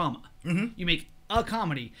a drama, you make a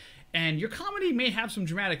comedy, and your comedy may have some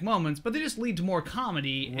dramatic moments, but they just lead to more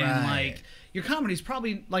comedy. Right. And like, your comedy's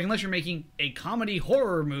probably like, unless you're making a comedy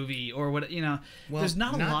horror movie or what, well, there's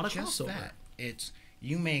not a lot of just crossover. that. It's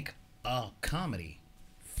you make a comedy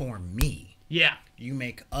for me. Yeah. You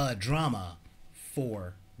make a drama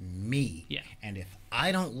for me. Yeah. And if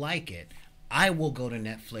I don't like it, I will go to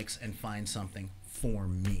Netflix and find something for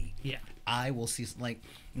me. Yeah. I will see, like,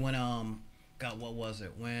 when God, what was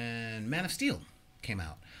it? When Man of Steel came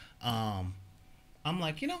out. I'm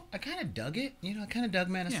like, I kind of dug it. I kind of dug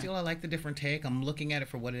Man of Steel. I like the different take. I'm looking at it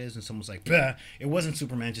for what it is, and someone's like, bah, it wasn't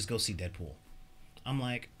Superman, just go see Deadpool. I'm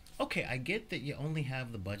like, okay, I get that you only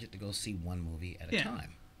have the budget to go see one movie at a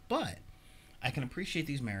time. But I can appreciate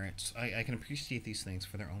these merits. I can appreciate these things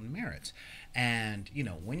for their own merits. And,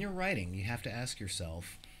 when you're writing, you have to ask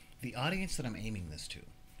yourself, the audience that I'm aiming this to,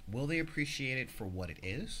 will they appreciate it for what it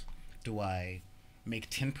is? Do I make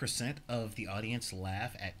 10% of the audience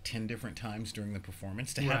laugh at 10 different times during the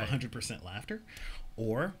performance to have 100% laughter?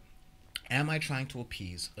 Or am I trying to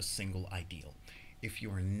appease a single ideal? If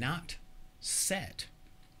you're not set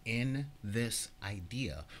in this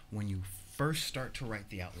idea when you first start to write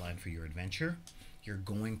the outline for your adventure, you're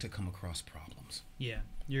going to come across problems. Yeah,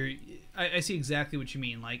 I see exactly what you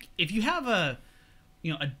mean. Like, if you have a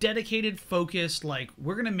dedicated, focused, like,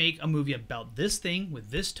 we're gonna make a movie about this thing with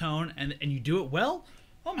this tone, and you do it well,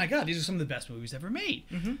 oh my god, these are some of the best movies ever made.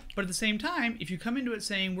 But at the same time, if you come into it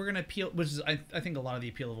saying we're gonna appeal, which is I think a lot of the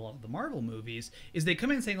appeal of a lot of the Marvel movies, is they come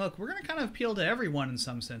in saying, look, we're gonna kind of appeal to everyone in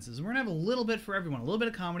some senses, and we're gonna have a little bit for everyone, a little bit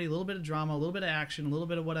of comedy, a little bit of drama, a little bit of action, a little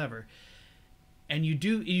bit of whatever. And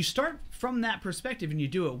you start from that perspective, and you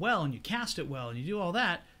do it well, and you cast it well, and you do all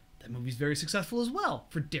that. That movie's very successful as well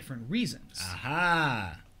for different reasons.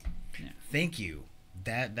 Aha! Yeah. Thank you.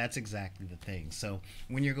 That's exactly the thing. So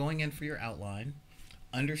when you're going in for your outline,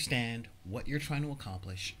 understand what you're trying to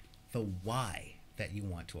accomplish, the why that you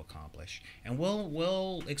want to accomplish, and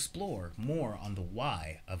we'll explore more on the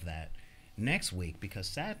why of that next week, because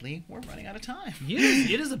sadly we're running out of time.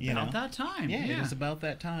 It is about that time. Yeah, it is about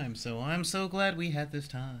that time. So I'm so glad we had this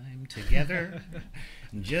time together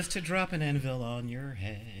just to drop an anvil on your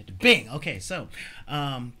head. Bing. Okay, so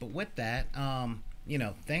but with that,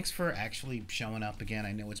 thanks for actually showing up again.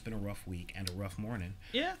 I know it's been a rough week and a rough morning.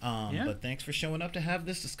 Yeah. But thanks for showing up to have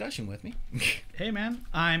this discussion with me. Hey man,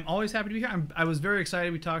 I'm always happy to be here. I was very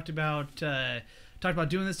excited. We talked about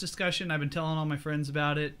doing this discussion. I've been telling all my friends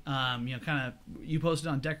about it. You posted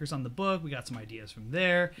on Deckers on the Book. We got some ideas from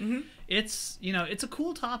there. It's a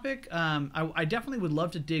cool topic. I definitely would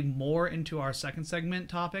love to dig more into our second segment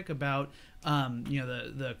topic about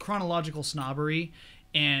the chronological snobbery,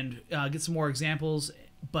 and get some more examples.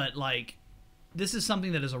 But like, this is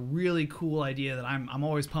something that is a really cool idea that I'm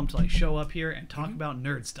always pumped to like show up here and talk about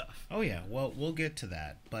nerd stuff. Oh yeah, well, we'll get to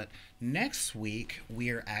that. But next week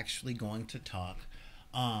we are actually going to talk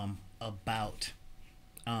about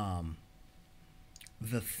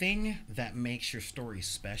the thing that makes your story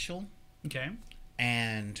special. Okay.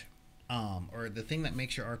 And or the thing that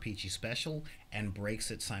makes your RPG special and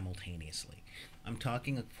breaks it simultaneously. I'm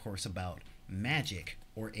talking, of course, about magic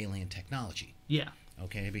or alien technology. Yeah.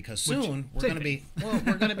 Okay, because soon we're going to be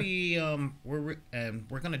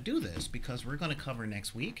we're going to do this because we're going to cover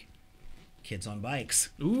next week Kids on Bikes.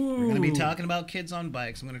 Ooh. We're going to be talking about Kids on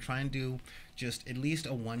Bikes. I'm going to try and do just at least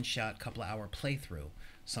a one-shot, couple-hour playthrough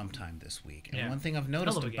sometime this week. And one thing I've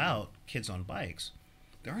noticed about Kids on Bikes,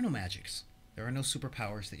 there are no magics. There are no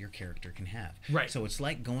superpowers that your character can have. Right. So it's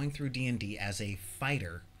like going through D&D as a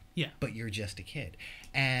fighter, but you're just a kid.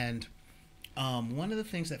 And one of the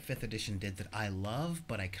things that 5th edition did that I love,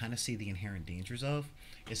 but I kind of see the inherent dangers of,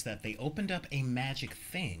 is that they opened up a magic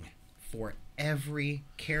thing for every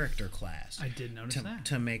character class. I did notice that.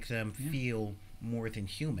 To make them feel more than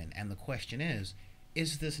human. And the question is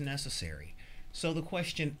this necessary? So the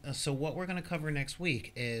question, so what we're going to cover next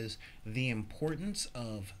week is the importance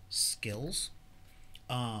of skills,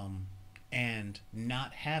 and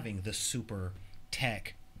not having the super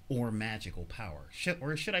tech or magical power.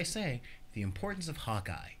 Or should I say, the importance of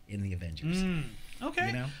Hawkeye in the Avengers. Okay.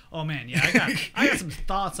 You know? Oh man, yeah, I got some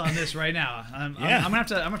thoughts on this right now. I'm gonna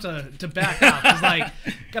have to back out because like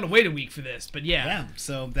gotta wait a week for this. But yeah. Yeah.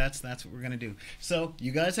 So that's what we're gonna do. So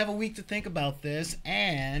you guys have a week to think about this,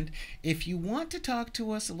 and if you want to talk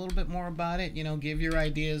to us a little bit more about it, give your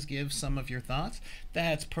ideas, give some of your thoughts.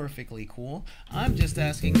 That's perfectly cool. I'm just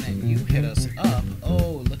asking that you hit us up.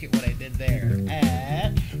 Oh, look at what I did there.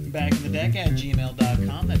 At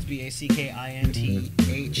backinthedeck@gmail.com. That's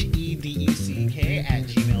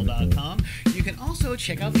BACKINTHEDECK@gmail.com. You can also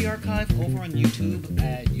check out the archive over on YouTube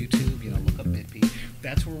at YouTube. Look up BitP.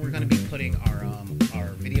 That's where we're going to be putting our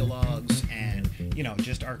video logs and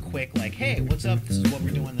just our quick hey, what's up? This is what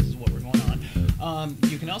we're doing. This is what we're going on.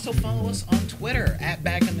 You can also follow us on Twitter at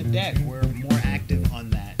BackInTheDeck. We're more active on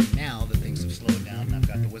that now that things have slowed down and I've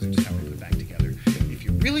got the Wizards Tower put back together. If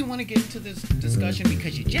you really want to get into this discussion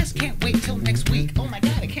because you just can't wait till next week, oh my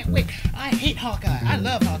god, I can't wait. I hate Hawkeye. I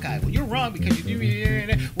love Hawkeye. Well, you're wrong because you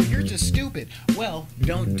do. Well, you're just stupid. Well,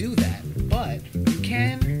 don't do that. But you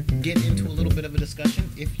can get into a little bit of a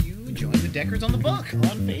discussion if you join the Deckers on the Book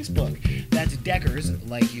on Facebook. That's Deckers,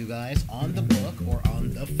 like you guys, on the book or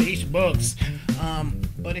on the Facebooks.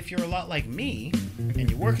 But if you're a lot like me and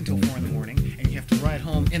you work until 4 in the morning and you have to ride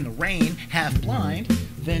home in the rain, half blind,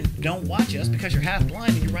 then don't watch us because you're half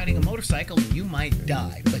blind and you're riding a motorcycle and you might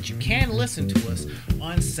die. But you can listen to us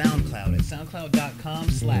on SoundCloud at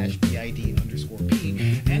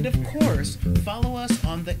soundcloud.com/BID_P. And of course, follow us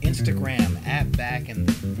on the Instagram at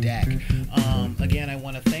BackInTheDeck. Again, I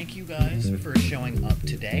want to thank you guys for showing up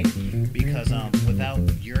today because without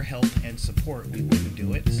your help and support, we wouldn't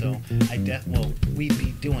do it. So we'd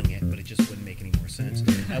be doing it, but it just wouldn't make any more sense.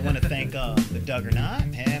 I want to thank the Duggernaut,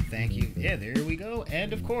 and thank you. Yeah, there we go.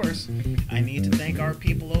 And of course, I need to thank our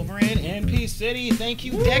people over in NP City. Thank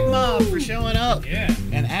you, Deck Mob, for showing up. Yeah.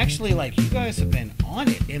 And actually, you guys have been on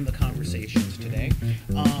it in the conversations today.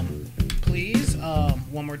 Please,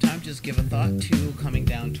 one more time, just give a thought to coming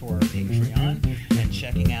down to our Patreon and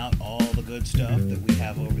checking out all the good stuff that we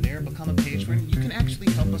have over there. Become a patron. You can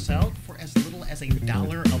actually help us out for as little as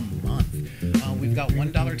 $1 a month. We've got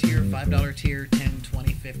 $1 tier, $5 tier, 10,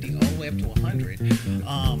 20, 50, all the way up to 100.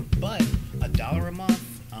 But $1 a month,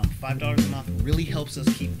 $5 a month really helps us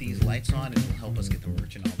keep these lights on and will help us get the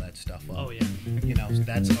merch and all that stuff up. Oh yeah.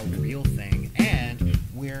 That's a real thing. And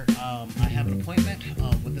I have an appointment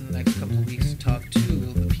within the next couple of weeks to talk to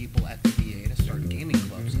the people at the VA to start gaming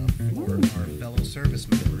clubs up for our fellow service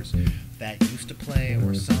members that used to play,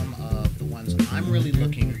 or some of the ones I'm really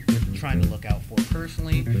trying to look out for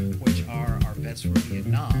personally, which are our vets from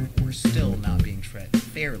Vietnam who are still not being treated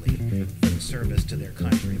fairly for the service to their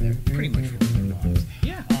country. They're pretty much ruining their lives.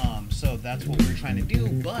 Yeah. So that's what we're trying to do,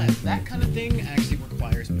 but that kind of thing actually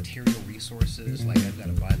requires material resources. I've got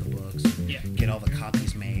to buy the books, get all the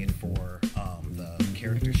copies made for the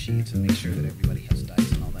character sheets, and make sure that everybody has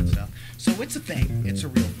dice and all that stuff. So it's a thing. It's a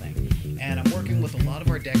real thing. And I'm working with a lot of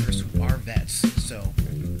our deckers who are vets, so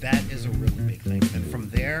that is a really big thing. And from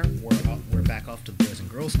there, we're back off to the Boys and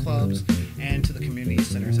Girls Clubs and to the community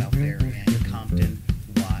centers out there in Compton,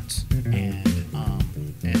 Watts, and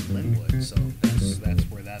Linwood. So that's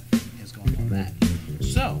where that is going on that.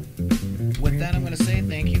 So with that, I'm going to say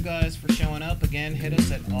thank you guys for showing up. Again, hit us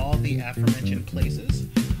at all the aforementioned places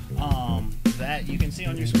that you can see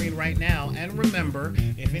on your screen right now. And remember,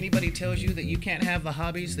 if anybody tells you that you can't have the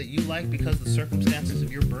hobbies that you like because of the circumstances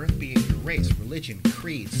of your birth, be it your race, religion,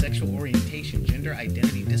 creed, sexual orientation, gender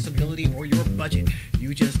identity, disability, or your budget,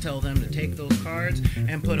 you just tell them to take those cards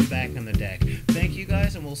and put them back in the deck. Thank you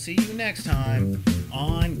guys, and we'll see you next time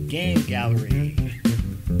on Game Gallery.